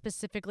not a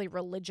specifically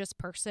religious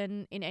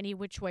person in any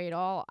which way at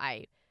all.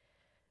 I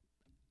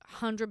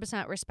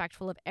 100%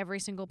 respectful of every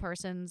single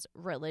person's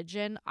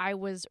religion. I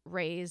was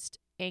raised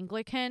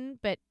Anglican,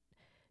 but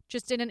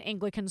just in an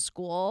Anglican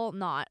school,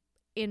 not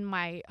in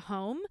my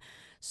home.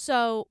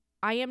 So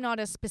I am not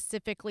a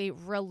specifically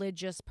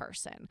religious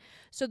person.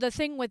 So the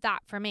thing with that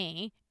for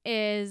me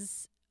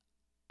is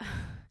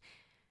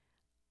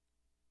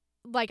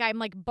like I'm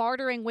like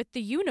bartering with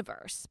the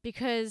universe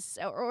because,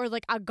 or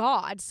like a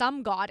god,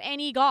 some god,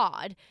 any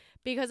god,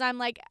 because I'm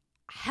like,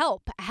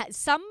 help,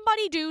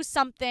 somebody do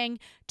something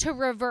to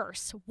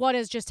reverse what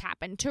has just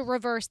happened, to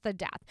reverse the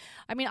death.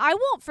 I mean, I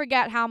won't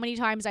forget how many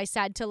times I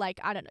said to like,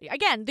 I don't know,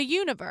 again, the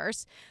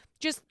universe,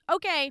 just,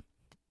 okay,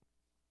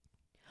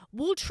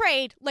 we'll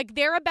trade. Like,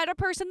 they're a better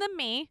person than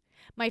me.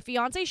 My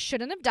fiance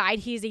shouldn't have died.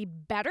 He's a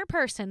better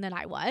person than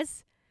I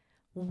was.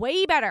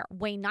 Way better,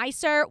 way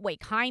nicer, way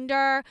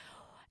kinder.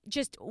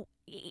 Just,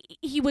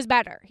 he was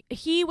better.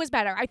 He was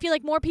better. I feel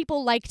like more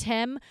people liked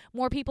him.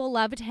 More people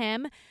loved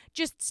him.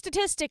 Just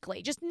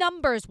statistically, just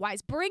numbers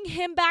wise. Bring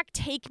him back.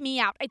 Take me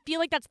out. I feel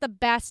like that's the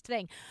best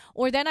thing.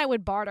 Or then I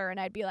would barter and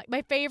I'd be like,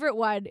 my favorite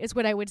one is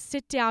when I would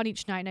sit down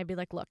each night and I'd be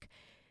like, look,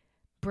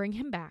 bring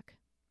him back.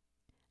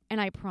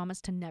 And I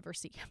promise to never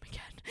see him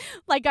again.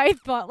 Like I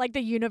thought like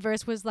the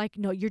universe was like,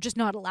 no, you're just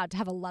not allowed to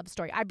have a love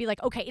story. I'd be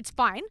like, okay, it's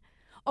fine.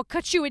 I'll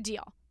cut you a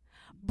deal.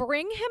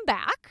 Bring him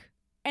back.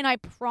 And I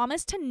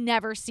promise to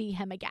never see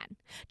him again.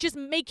 Just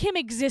make him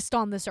exist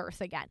on this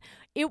earth again.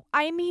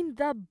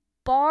 The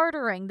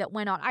bartering that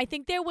went on. I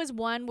think there was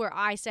one where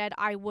I said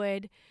I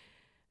would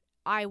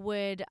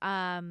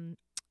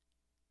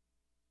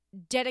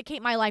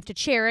dedicate my life to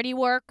charity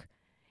work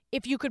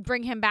if you could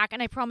bring him back.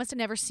 And I promise to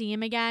never see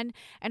him again.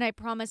 And I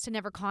promise to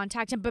never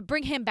contact him. But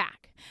bring him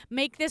back.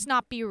 Make this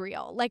not be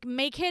real. Like,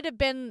 make it have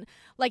been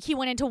like he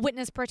went into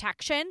witness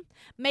protection.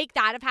 Make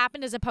that have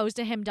happened as opposed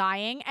to him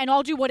dying. And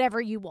I'll do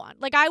whatever you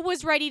want. Like, I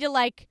was ready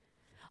to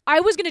I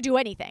was going to do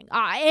anything.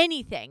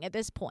 Anything at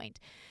this point.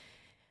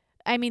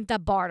 I mean, the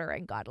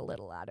bartering got a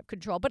little out of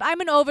control. But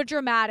I'm an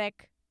overdramatic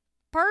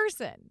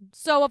person.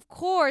 So, of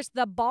course,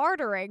 the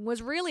bartering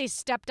was really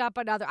stepped up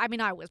another. I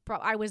mean, I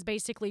was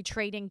basically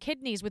trading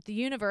kidneys with the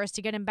universe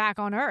to get him back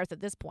on Earth at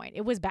this point.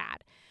 It was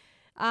bad.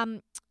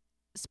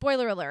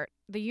 Spoiler alert,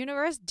 the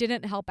universe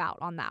didn't help out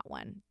on that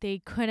one. They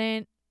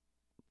couldn't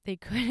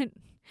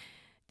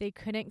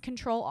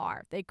control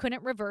R. They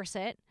couldn't reverse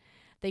it.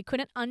 They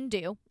couldn't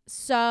undo.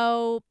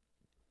 So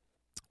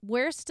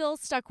we're still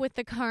stuck with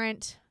the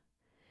current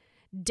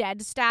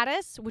dead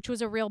status, which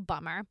was a real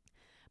bummer.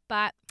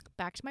 But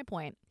back to my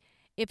point,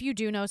 if you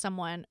do know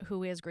someone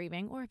who is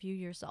grieving, or if you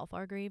yourself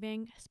are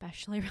grieving,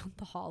 especially around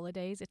the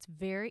holidays, it's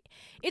very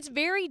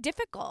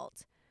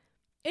difficult.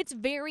 It's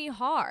very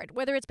hard,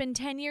 whether it's been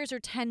 10 years or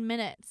 10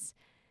 minutes.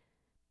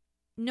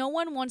 No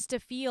one wants to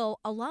feel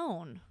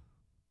alone.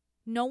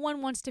 No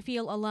one wants to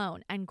feel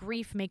alone, and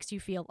grief makes you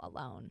feel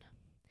alone.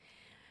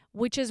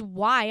 Which is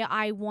why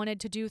I wanted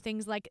to do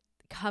things like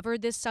cover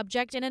this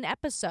subject in an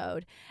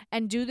episode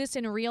and do this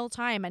in real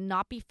time and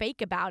not be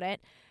fake about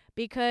it.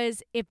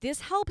 Because if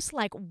this helps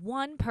like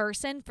one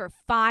person for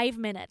 5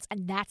 minutes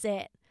and that's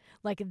it,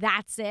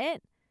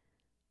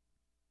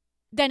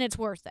 then it's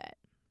worth it.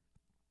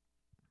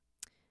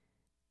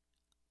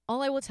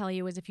 All I will tell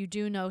you is if you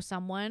do know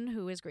someone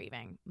who is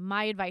grieving,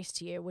 my advice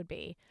to you would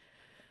be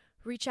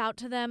reach out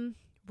to them,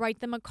 write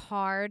them a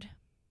card,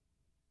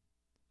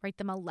 write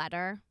them a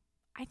letter.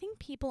 I think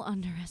people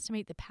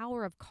underestimate the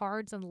power of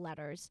cards and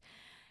letters.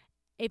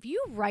 If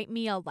you write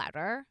me a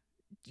letter,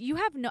 you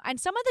have no, and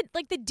some of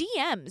the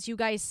DMs you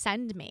guys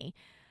send me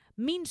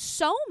mean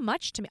so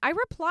much to me. I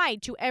reply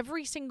to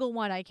every single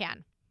one I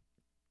can.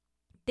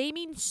 They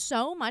mean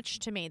so much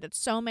to me that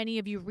so many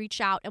of you reach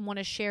out and want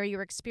to share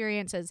your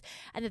experiences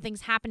and the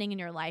things happening in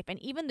your life and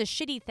even the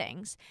shitty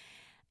things.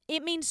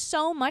 It means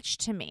so much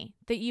to me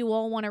that you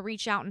all want to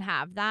reach out and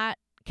have that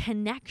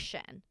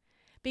connection,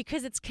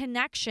 because it's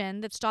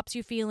connection that stops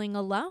you feeling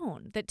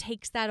alone, that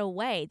takes that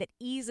away, that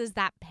eases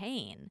that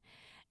pain.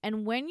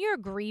 And when you're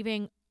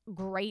grieving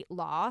great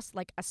loss,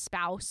 like a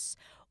spouse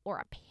or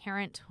a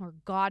parent or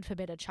God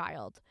forbid a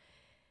child,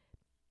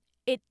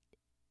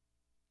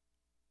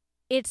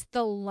 it's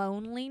the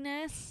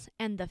loneliness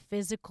and the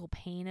physical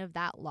pain of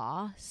that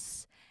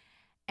loss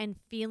and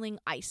feeling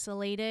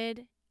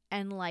isolated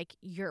and like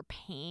your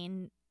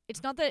pain.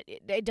 It's not that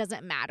it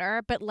doesn't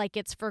matter, but like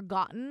it's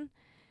forgotten,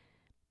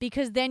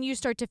 because then you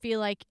start to feel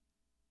like,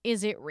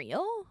 is it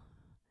real?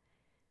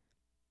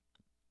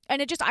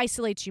 And it just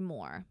isolates you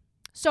more.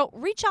 So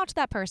reach out to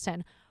that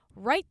person.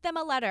 Write them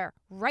a letter.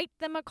 Write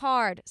them a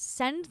card.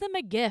 Send them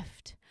a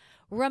gift.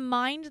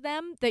 Remind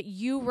them that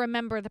you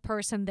remember the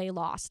person they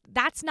lost.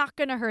 That's not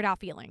going to hurt our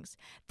feelings.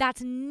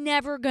 That's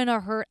never going to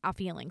hurt our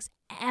feelings.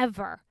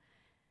 Ever.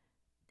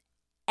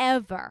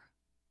 Ever.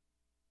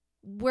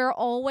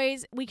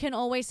 We can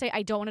always say,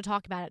 I don't want to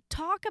talk about it.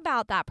 Talk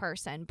about that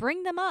person.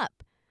 Bring them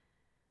up.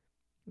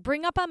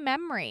 Bring up a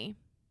memory.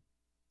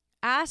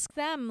 Ask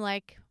them,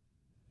 like,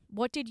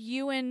 what did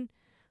you and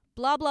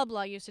blah, blah,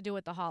 blah used to do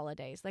at the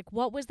holidays? Like,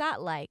 what was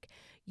that like?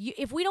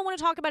 If we don't want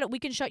to talk about it, we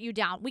can shut you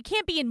down. We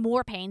can't be in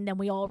more pain than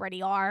we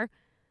already are.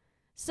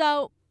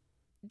 So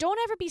don't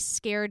ever be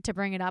scared to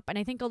bring it up. And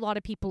I think a lot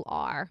of people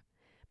are.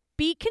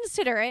 Be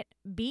considerate.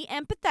 Be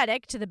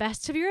empathetic to the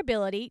best of your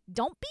ability.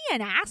 Don't be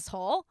an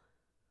asshole.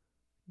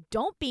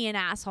 Don't be an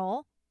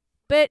asshole.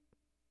 But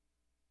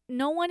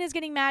no one is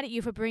getting mad at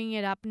you for bringing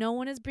it up. No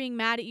one is being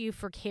mad at you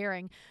for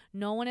caring.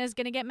 No one is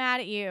going to get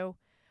mad at you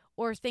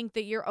or think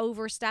that you're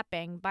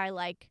overstepping by,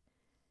 like,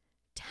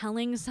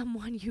 telling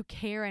someone you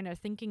care and are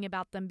thinking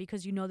about them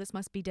because you know this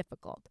must be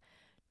difficult.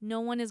 No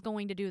one is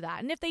going to do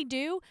that. And if they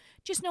do,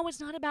 just know it's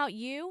not about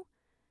you.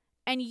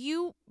 And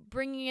you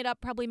bringing it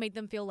up probably made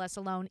them feel less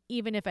alone,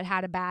 even if it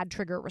had a bad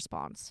trigger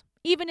response.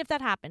 Even if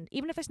that happened.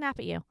 Even if they snap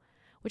at you,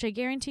 which I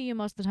guarantee you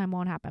most of the time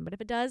won't happen. But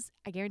if it does,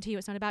 I guarantee you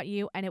it's not about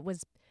you. And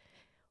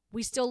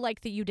we still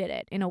like that you did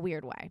it in a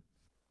weird way.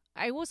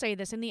 I will say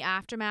this, in the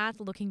aftermath,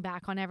 looking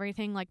back on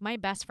everything, like, my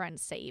best friend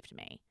saved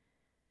me.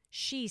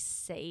 She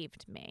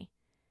saved me.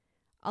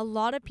 A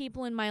lot of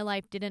people in my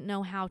life didn't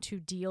know how to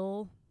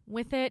deal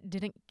with it.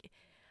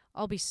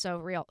 I'll be so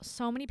real.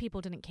 So many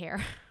people didn't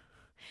care.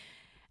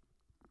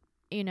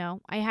 You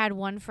know, I had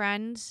one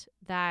friend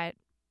that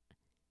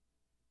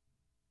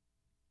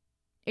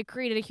it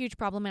created a huge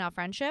problem in our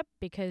friendship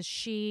because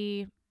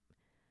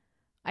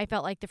I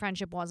felt like the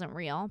friendship wasn't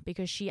real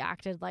because she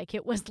acted like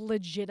it was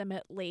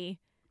legitimately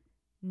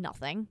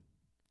nothing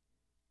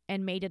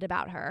and made it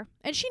about her.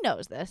 And she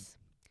knows this.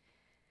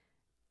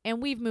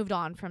 And we've moved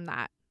on from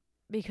that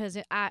because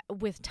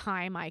with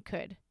time I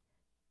could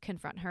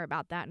confront her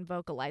about that and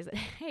vocalize it.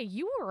 Hey,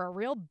 you were a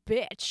real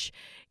bitch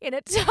in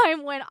a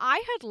time when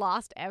I had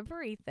lost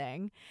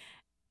everything.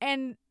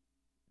 And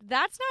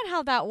that's not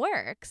how that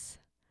works.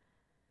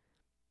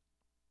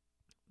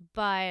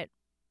 But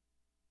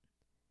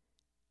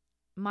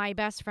my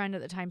best friend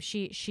at the time,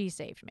 she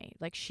saved me.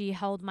 Like, she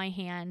held my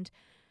hand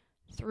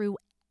through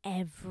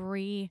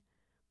every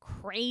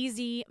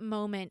crazy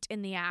moment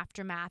in the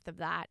aftermath of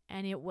that.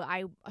 And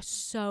I was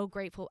so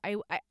grateful.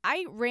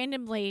 I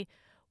randomly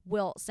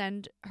will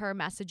send her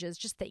messages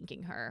just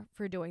thanking her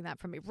for doing that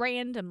for me.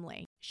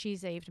 Randomly. She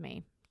saved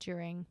me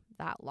during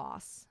that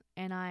loss.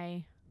 And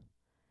I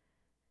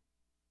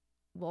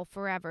will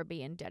forever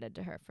be indebted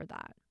to her for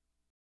that.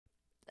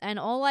 And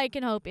all I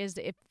can hope is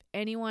that if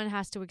anyone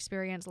has to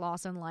experience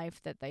loss in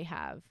life, that they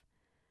have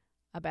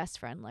a best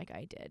friend like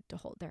I did to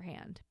hold their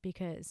hand,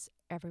 because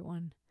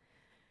everyone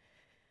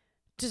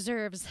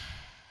deserves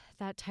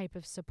that type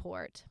of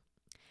support.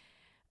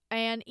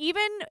 And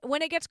even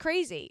when it gets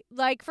crazy,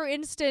 like, for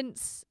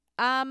instance,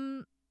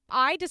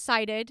 I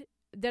decided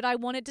that I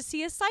wanted to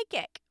see a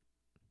psychic.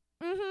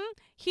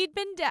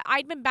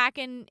 I'd been back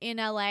in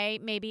LA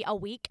maybe a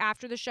week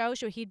after the show,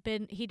 so he'd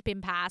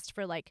been passed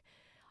for, like,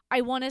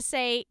 I want to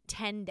say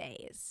 10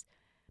 days,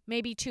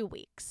 maybe 2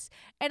 weeks.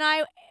 And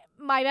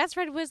my best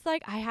friend was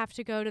like, I have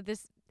to go to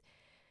this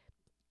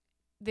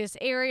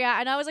area.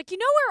 And I was like, you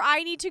know where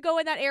I need to go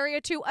in that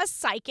area to? A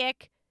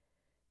psychic.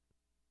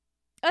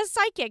 A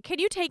psychic. Can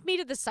you take me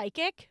to the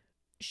psychic?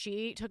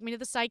 She took me to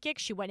the psychic.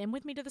 She went in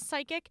with me to the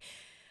psychic.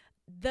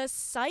 The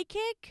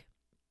psychic,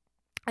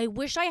 I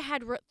wish I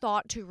had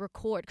thought to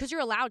record, because you're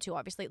allowed to,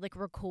 obviously, like,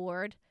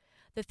 record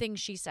the things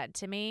she said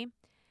to me.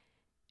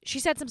 She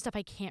said some stuff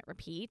I can't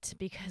repeat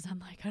because I'm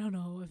like, I don't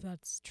know if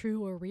that's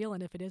true or real.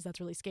 And if it is,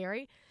 that's really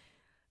scary.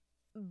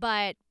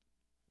 But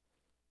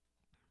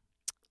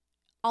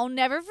I'll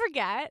never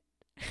forget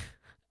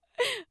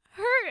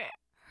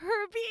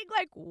her being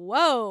like,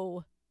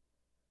 whoa,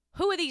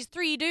 who are these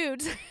 3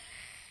 dudes?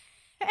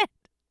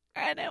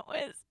 and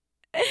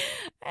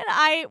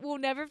I will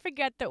never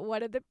forget that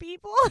one of the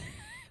people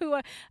who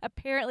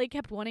apparently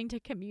kept wanting to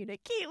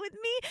communicate with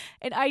me,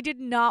 and I did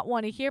not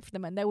want to hear from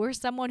them. And they were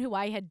someone who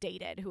I had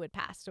dated who had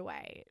passed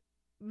away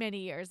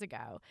many years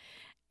ago.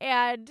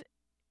 And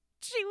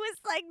she was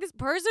like, this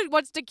person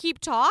wants to keep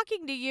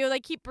talking to you,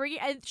 like, keep bringing,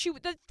 and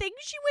the things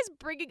she was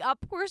bringing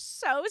up were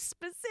so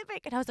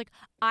specific. And I was like,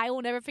 I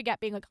will never forget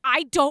being like,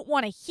 I don't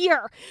want to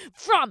hear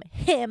from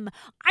him.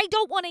 I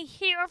don't want to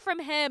hear from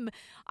him.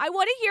 I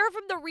want to hear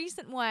from the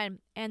recent one.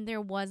 And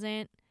there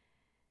wasn't.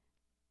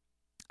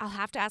 I'll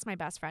have to ask my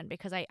best friend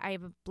because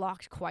I've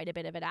blocked quite a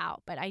bit of it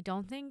out. But I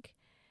don't think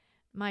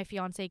my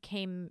fiance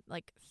came,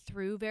 like,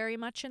 through very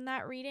much in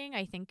that reading.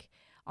 I think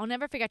I'll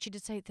never forget, she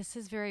did say, this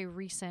is very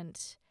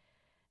recent.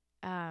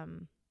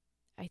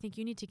 I think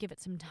you need to give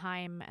it some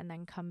time and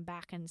then come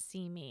back and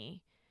see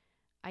me,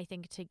 I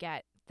think, to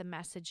get the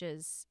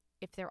messages,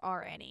 if there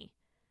are any.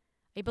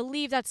 I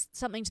believe that's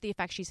something to the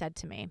effect she said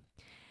to me.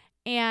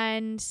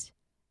 And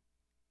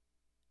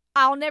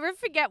I'll never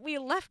forget, we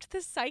left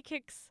the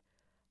psychic's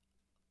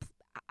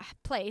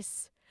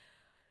place,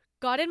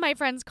 got in my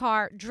friend's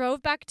car,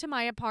 drove back to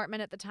my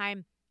apartment at the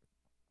time,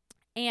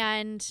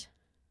 and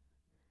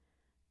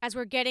as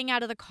we're getting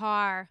out of the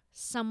car,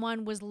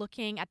 someone was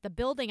looking at the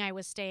building I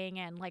was staying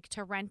in, like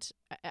to rent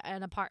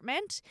an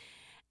apartment,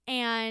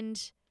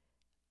 and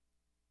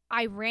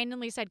I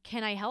randomly said,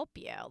 "Can I help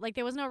you?" Like,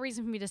 there was no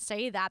reason for me to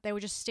say that. They were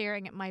just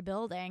staring at my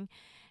building,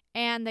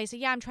 and they said,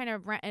 "Yeah, I'm trying to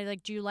rent,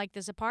 like, do you like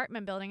this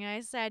apartment building?" And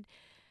I said,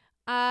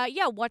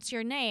 yeah, what's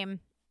your name?"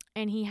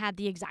 And he had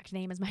the exact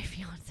name as my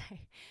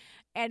fiance.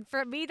 And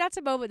for me, that's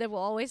a moment that will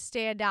always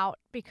stand out,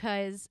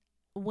 because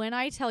when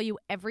I tell you,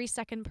 every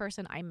second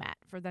person I met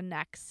for the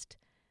next,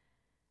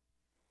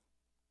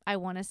 I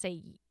want to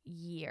say,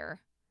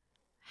 year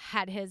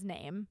had his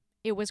name.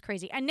 It was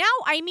crazy. And now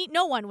I meet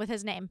no one with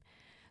his name.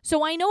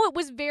 So I know it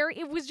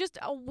was just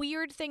a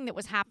weird thing that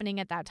was happening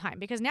at that time,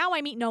 because now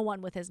I meet no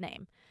one with his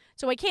name.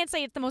 So I can't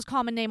say it's the most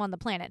common name on the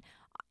planet.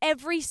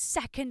 Every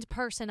second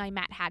person I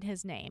met had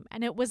his name.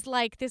 And it was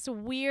like this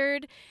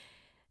weird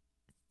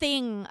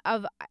thing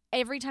of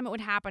every time it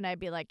would happen, I'd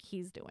be like,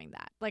 he's doing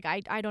that. Like,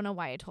 I don't know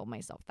why I told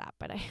myself that,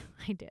 but I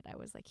did. I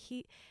was like,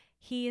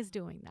 he is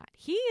doing that.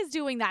 He is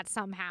doing that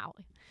somehow.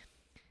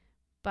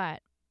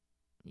 But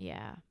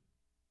yeah.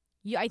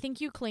 I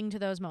think you cling to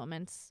those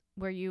moments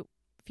where you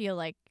feel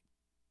like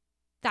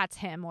that's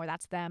him or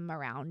that's them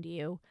around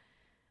you.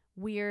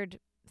 Weird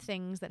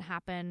things that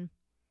happen.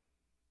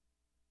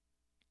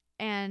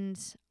 And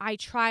I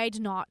tried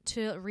not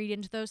to read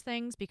into those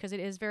things, because it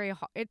is very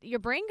hard. Your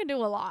brain can do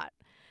a lot.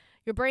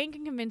 Your brain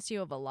can convince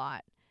you of a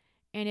lot.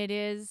 And it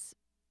is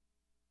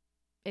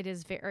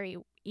very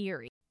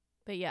eerie.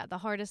 But yeah, the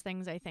hardest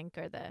things, I think,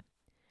 are the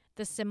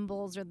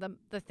symbols, or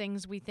the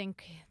things we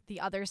think the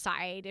other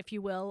side, if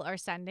you will, are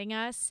sending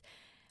us.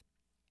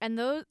 And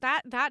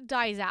that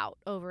dies out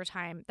over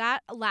time.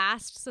 That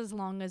lasts as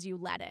long as you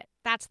let it.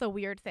 That's the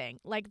weird thing.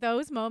 Like,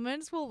 those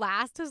moments will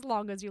last as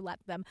long as you let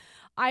them.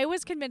 I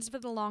was convinced for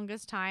the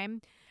longest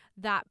time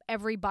that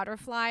every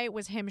butterfly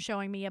was him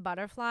showing me a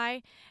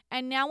butterfly.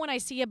 And now when I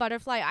see a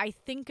butterfly, I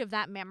think of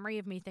that memory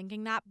of me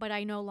thinking that, but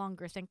I no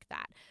longer think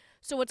that.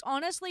 So it's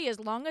honestly, as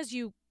long as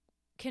you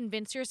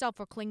convince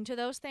yourself or cling to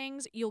those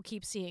things, you'll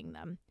keep seeing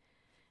them.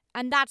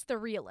 And that's the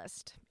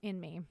realist in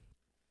me.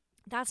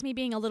 That's me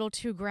being a little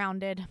too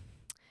grounded.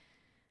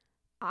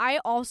 Then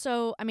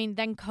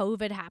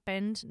COVID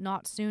happened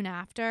not soon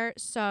after,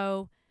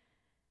 so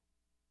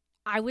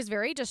I was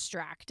very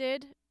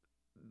distracted.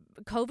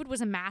 COVID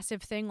was a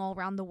massive thing all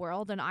around the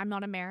world, and I'm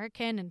not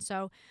American, and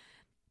so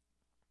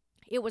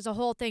it was a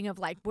whole thing of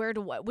like,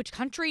 which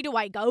country do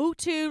I go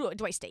to?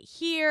 Do I stay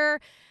here?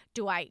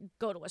 Do I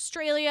go to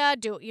Australia?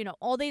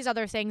 All these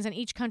other things, and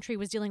each country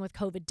was dealing with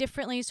COVID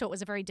differently, so it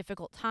was a very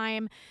difficult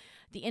time.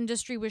 The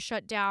industry was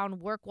shut down.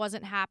 Work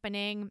wasn't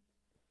happening.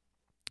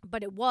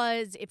 But it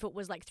was, if it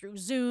was like through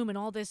Zoom and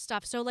all this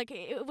stuff. So like,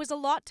 it was a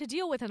lot to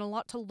deal with and a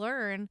lot to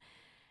learn.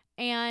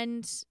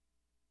 And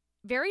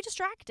very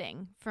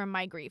distracting from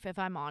my grief, if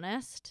I'm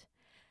honest.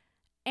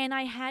 And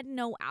I had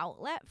no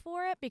outlet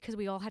for it, because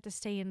we all had to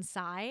stay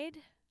inside.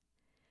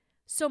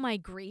 So my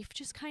grief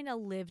just kind of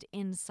lived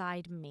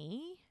inside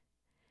me.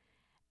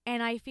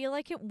 And I feel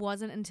like it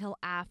wasn't until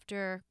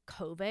after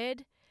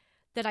COVID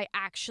that I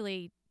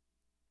actually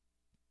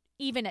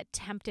even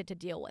attempted to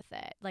deal with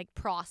it, like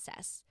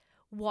process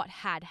what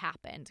had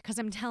happened. Because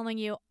I'm telling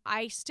you,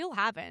 I still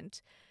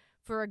haven't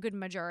for a good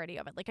majority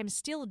of it. Like, I'm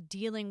still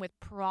dealing with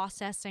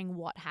processing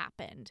what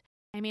happened.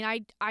 I mean,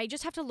 I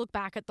just have to look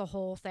back at the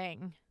whole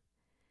thing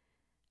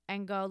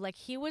and go, like,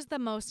 he was the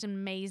most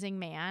amazing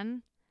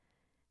man,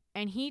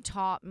 and he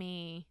taught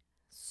me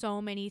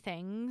so many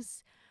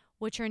things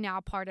which are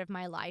now part of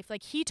my life.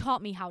 Like, he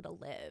taught me how to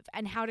live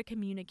and how to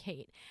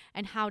communicate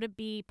and how to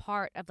be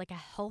part of like a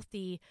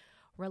healthy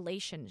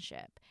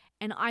relationship.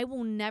 And I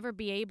will never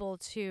be able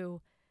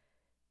to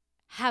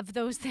have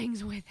those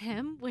things with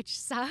him, which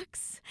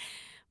sucks.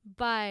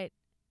 But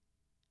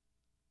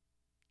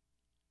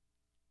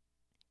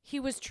he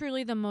was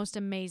truly the most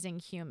amazing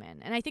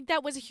human. And I think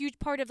that was a huge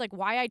part of like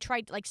why I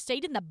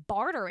stayed in the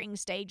bartering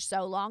stage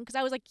so long, because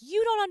I was like,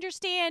 you don't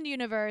understand,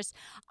 universe.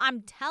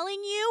 I'm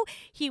telling you,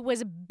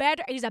 he's a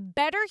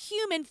better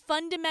human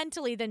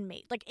fundamentally than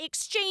me. Like,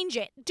 exchange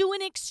it. Do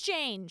an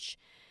exchange.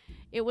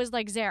 It was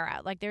like Zara.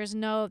 Like, there's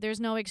no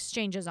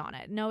exchanges on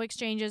it. No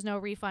exchanges, no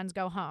refunds,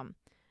 go home.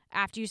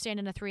 After you stand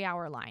in a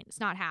 3-hour line. It's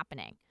not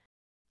happening.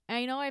 And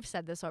I know I've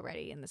said this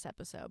already in this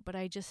episode, but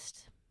I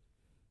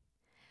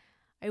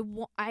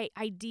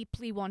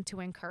deeply want to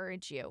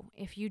encourage you.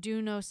 If you do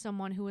know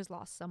someone who has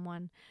lost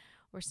someone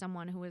or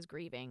someone who is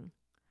grieving,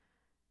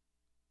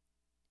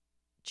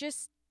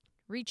 just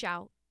reach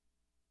out.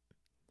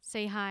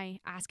 Say hi.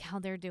 Ask how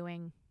they're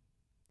doing.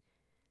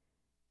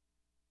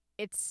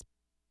 It's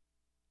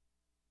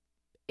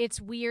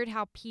weird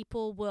how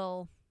people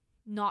will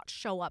not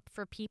show up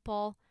for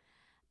people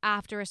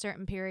after a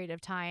certain period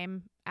of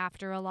time.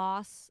 after a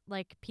loss.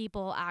 Like,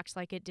 people act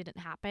like it didn't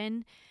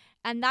happen.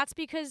 And that's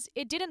because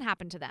it didn't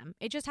happen to them.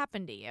 It just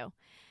happened to you.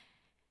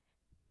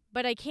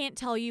 But I can't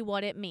tell you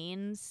what it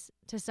means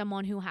to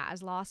someone who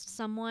has lost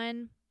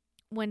someone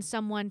when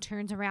someone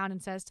turns around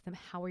and says to them,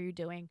 how are you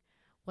doing?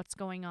 What's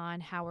going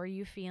on? How are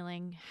you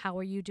feeling? How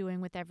are you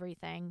doing with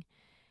everything?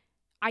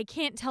 I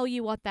can't tell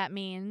you what that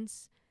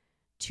means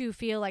to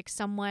feel like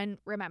someone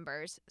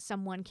remembers,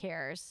 someone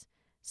cares,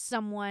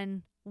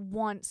 someone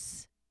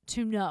wants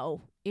to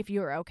know if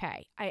you're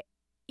okay.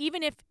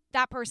 Even if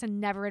that person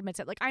never admits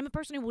it. Like, I'm a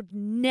person who would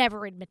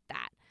never admit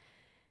that.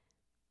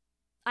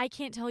 I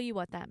can't tell you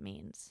what that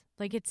means.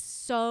 Like, it's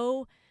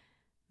so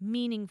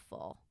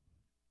meaningful.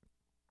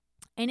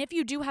 And if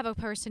you do have a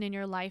person in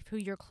your life who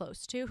you're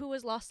close to who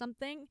has lost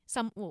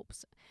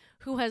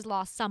who has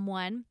lost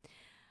someone,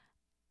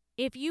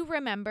 if you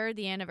remember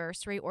the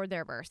anniversary or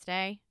their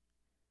birthday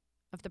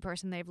of the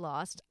person they've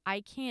lost,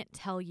 I can't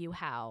tell you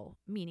how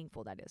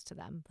meaningful that is to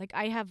them. Like,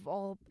 I have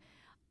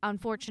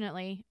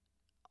unfortunately,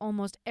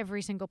 almost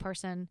every single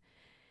person,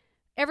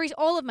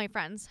 all of my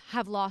friends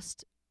have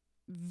lost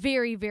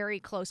very, very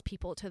close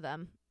people to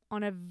them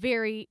on a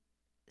very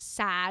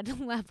sad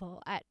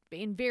level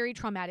in very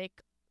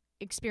traumatic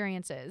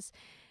experiences.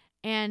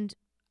 And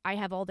I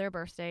have all their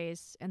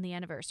birthdays and the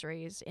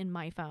anniversaries in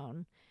my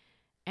phone.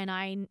 And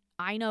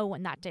I know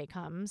when that day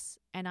comes,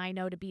 and I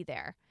know to be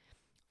there.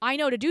 I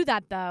know to do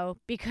that, though,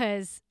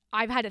 because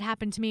I've had it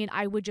happen to me, and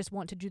I would just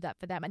want to do that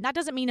for them. And that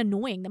doesn't mean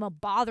annoying them or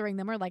bothering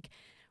them or, like,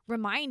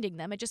 reminding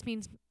them. It just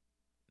means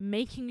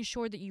making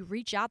sure that you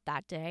reach out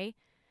that day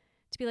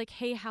to be like,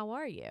 hey, how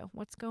are you?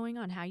 What's going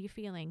on? How are you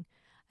feeling?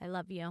 I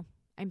love you.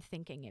 I'm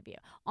thinking of you.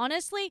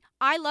 Honestly,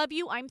 I love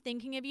you. I'm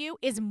thinking of you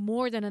is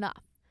more than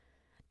enough.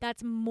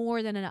 That's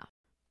more than enough.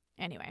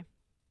 Anyway.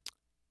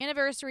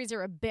 Anniversaries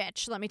are a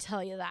bitch, let me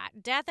tell you that.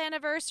 Death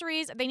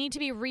anniversaries, they need to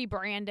be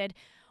rebranded.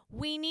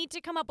 We need to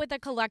come up with a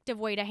collective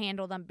way to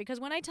handle them, because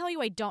when I tell you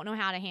I don't know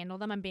how to handle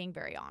them, I'm being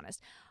very honest.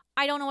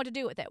 I don't know what to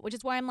do with it, which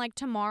is why I'm like,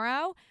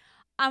 tomorrow,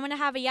 I'm going to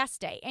have a yes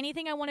day.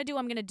 Anything I want to do,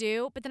 I'm going to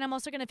do, but then I'm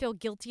also going to feel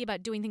guilty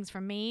about doing things for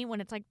me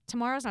when it's like,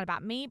 tomorrow's not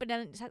about me, but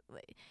then it's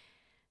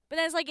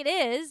like it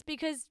is,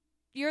 because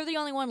you're the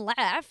only one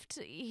left.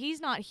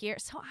 He's not here,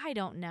 so I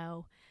don't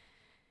know.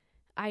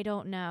 I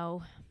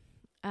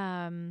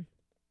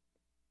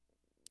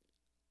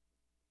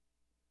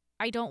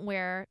don't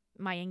wear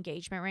my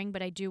engagement ring,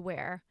 but I do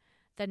wear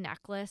the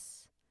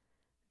necklace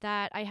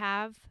that I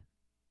have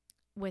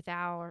with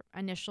our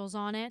initials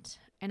on it,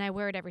 and I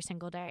wear it every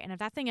single day. And if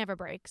that thing ever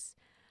breaks,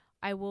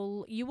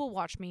 you will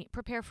watch me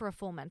prepare for a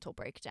full mental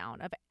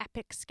breakdown of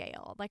epic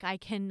scale. Like, I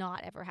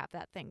cannot ever have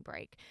that thing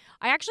break.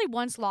 I actually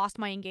once lost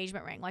my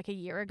engagement ring like a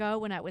year ago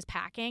when I was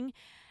packing.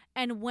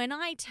 And when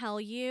I tell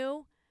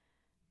you,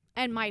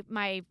 and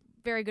my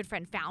very good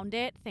friend found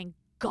it, thank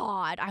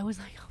God, I was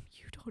like, oh,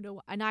 you don't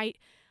know. And I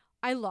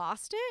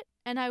lost it,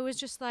 and I was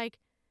just like,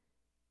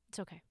 it's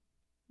okay.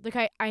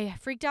 Like, I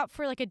freaked out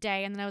for like a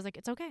day, and then I was like,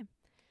 it's okay.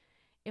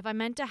 If I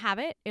meant to have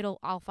it,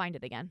 I'll find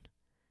it again.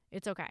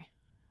 It's okay.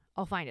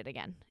 I'll find it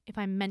again. If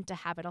I'm meant to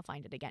have it, I'll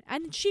find it again.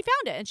 And she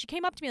found it, and she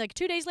came up to me like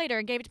 2 days later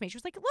and gave it to me. She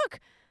was like, look.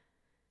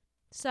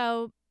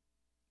 So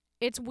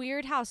it's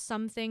weird how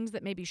some things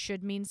that maybe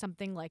should mean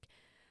something, like,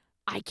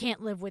 I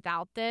can't live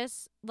without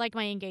this, like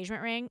my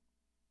engagement ring,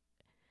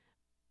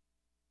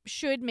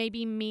 should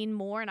maybe mean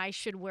more, and I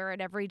should wear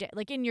it every day.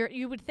 Like,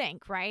 you would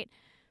think, right?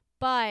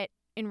 But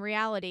in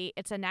reality,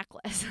 it's a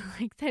necklace.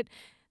 Like, that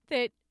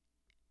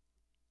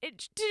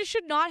it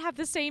should not have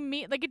the same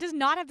like, it does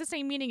not have the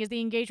same meaning as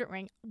the engagement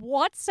ring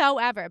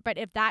whatsoever. But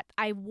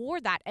I wore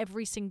that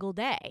every single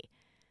day.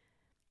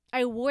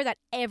 And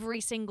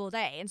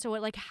so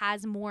it, like,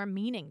 has more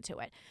meaning to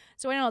it.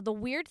 So I don't know, the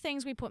weird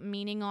things we put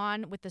meaning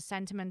on with the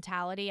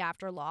sentimentality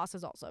after loss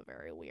is also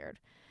very weird.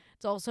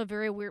 It's also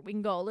very weird. We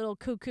can go a little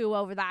cuckoo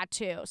over that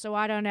too. So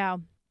I don't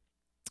know.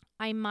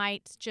 I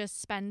might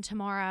just spend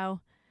tomorrow,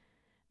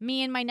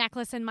 me and my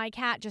necklace and my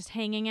cat, just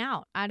hanging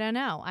out. I don't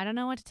know. I don't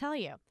know what to tell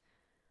you.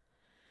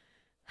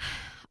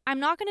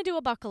 I'm not going to do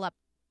a buckle up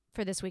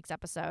for this week's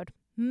episode,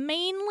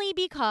 mainly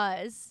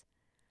because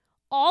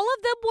all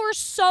of them were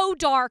so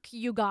dark,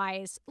 you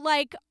guys.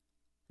 Like,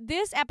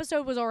 this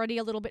episode was already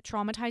a little bit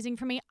traumatizing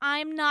for me.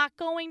 I'm not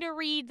going to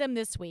read them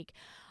this week.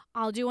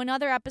 I'll do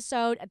another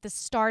episode at the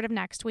start of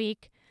next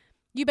week.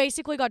 You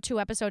basically got 2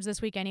 episodes this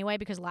week anyway,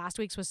 because last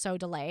week's was so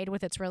delayed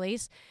with its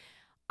release.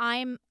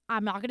 I'm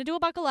not going to do a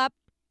buckle up.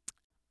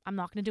 I'm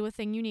not going to do a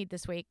thing you need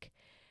this week.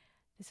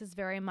 This is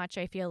very much,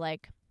 I feel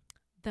like,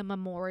 the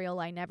memorial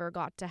I never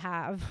got to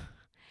have.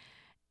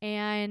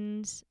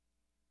 And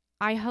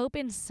I hope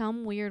in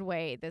some weird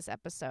way this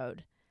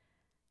episode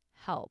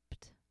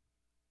helped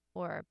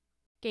or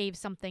gave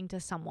something to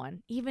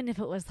someone, even if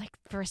it was like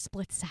for a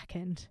split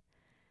second.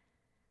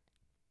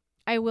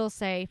 I will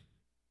say,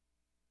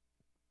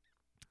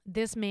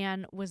 this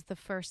man was the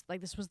first,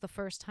 like, this was the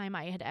first time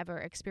I had ever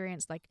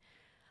experienced, like,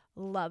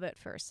 love at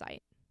first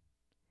sight.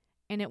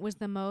 And it was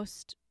the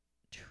most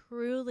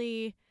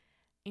truly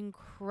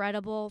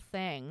incredible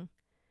thing.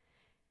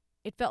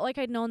 It felt like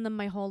I'd known them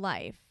my whole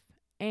life.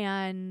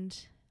 And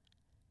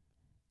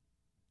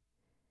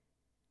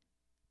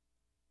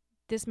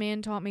this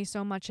man taught me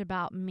so much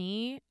about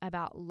me,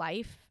 about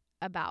life,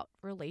 about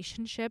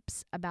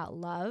relationships, about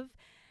love,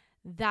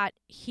 that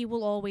he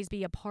will always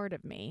be a part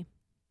of me.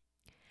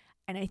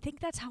 And I think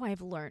that's how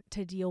I've learned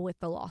to deal with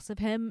the loss of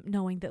him,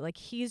 knowing that like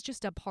he's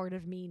just a part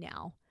of me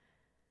now.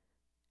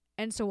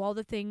 And so all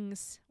the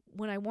things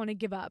when I want to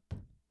give up,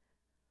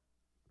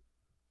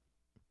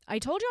 I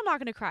told you I'm not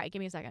going to cry. Give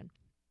me a second.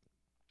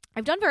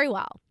 I've done very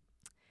well.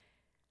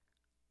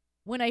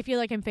 When I feel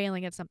like I'm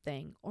failing at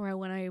something, or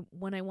when I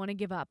want to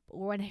give up,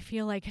 or when I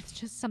feel like it's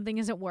just something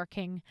isn't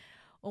working,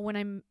 or when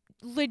I'm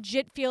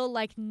legit feel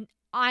like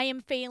I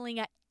am failing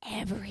at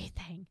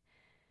everything,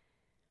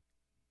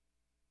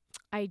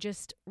 I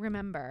just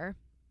remember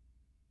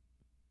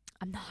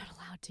I'm not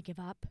allowed to give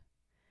up,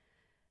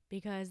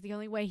 because the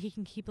only way he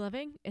can keep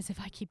living is if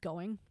I keep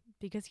going,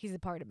 because he's a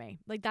part of me.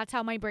 Like, that's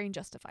how my brain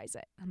justifies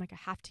it. I'm like, I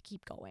have to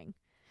keep going.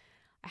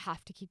 I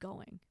have to keep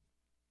going.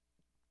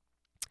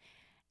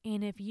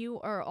 And if you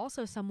are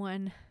also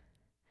someone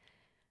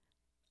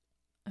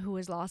who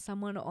has lost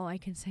someone, all I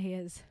can say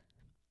is,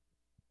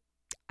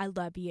 I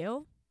love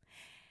you.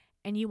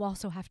 And you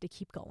also have to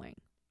keep going.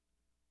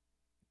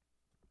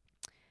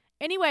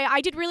 Anyway, I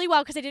did really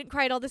well because I didn't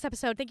cry at all this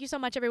episode. Thank you so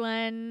much,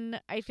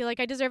 everyone. I feel like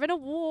I deserve an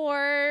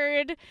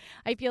award.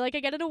 I feel like I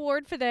get an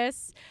award for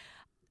this.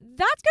 That's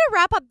going to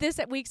wrap up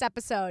this week's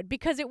episode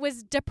because it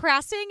was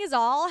depressing as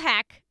all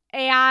heck.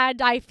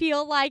 And I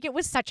feel like it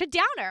was such a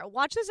downer.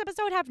 Watch this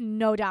episode have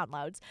no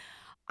downloads.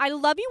 I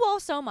love you all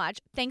so much.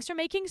 Thanks for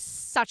making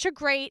such a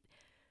great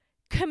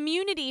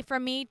community for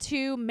me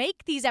to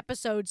make these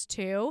episodes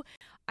to.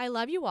 I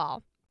love you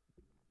all.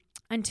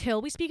 Until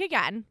we speak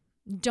again,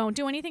 don't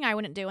do anything I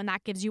wouldn't do, and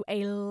that gives you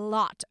a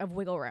lot of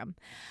wiggle room.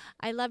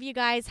 I love you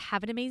guys.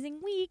 Have an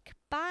amazing week.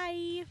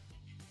 Bye.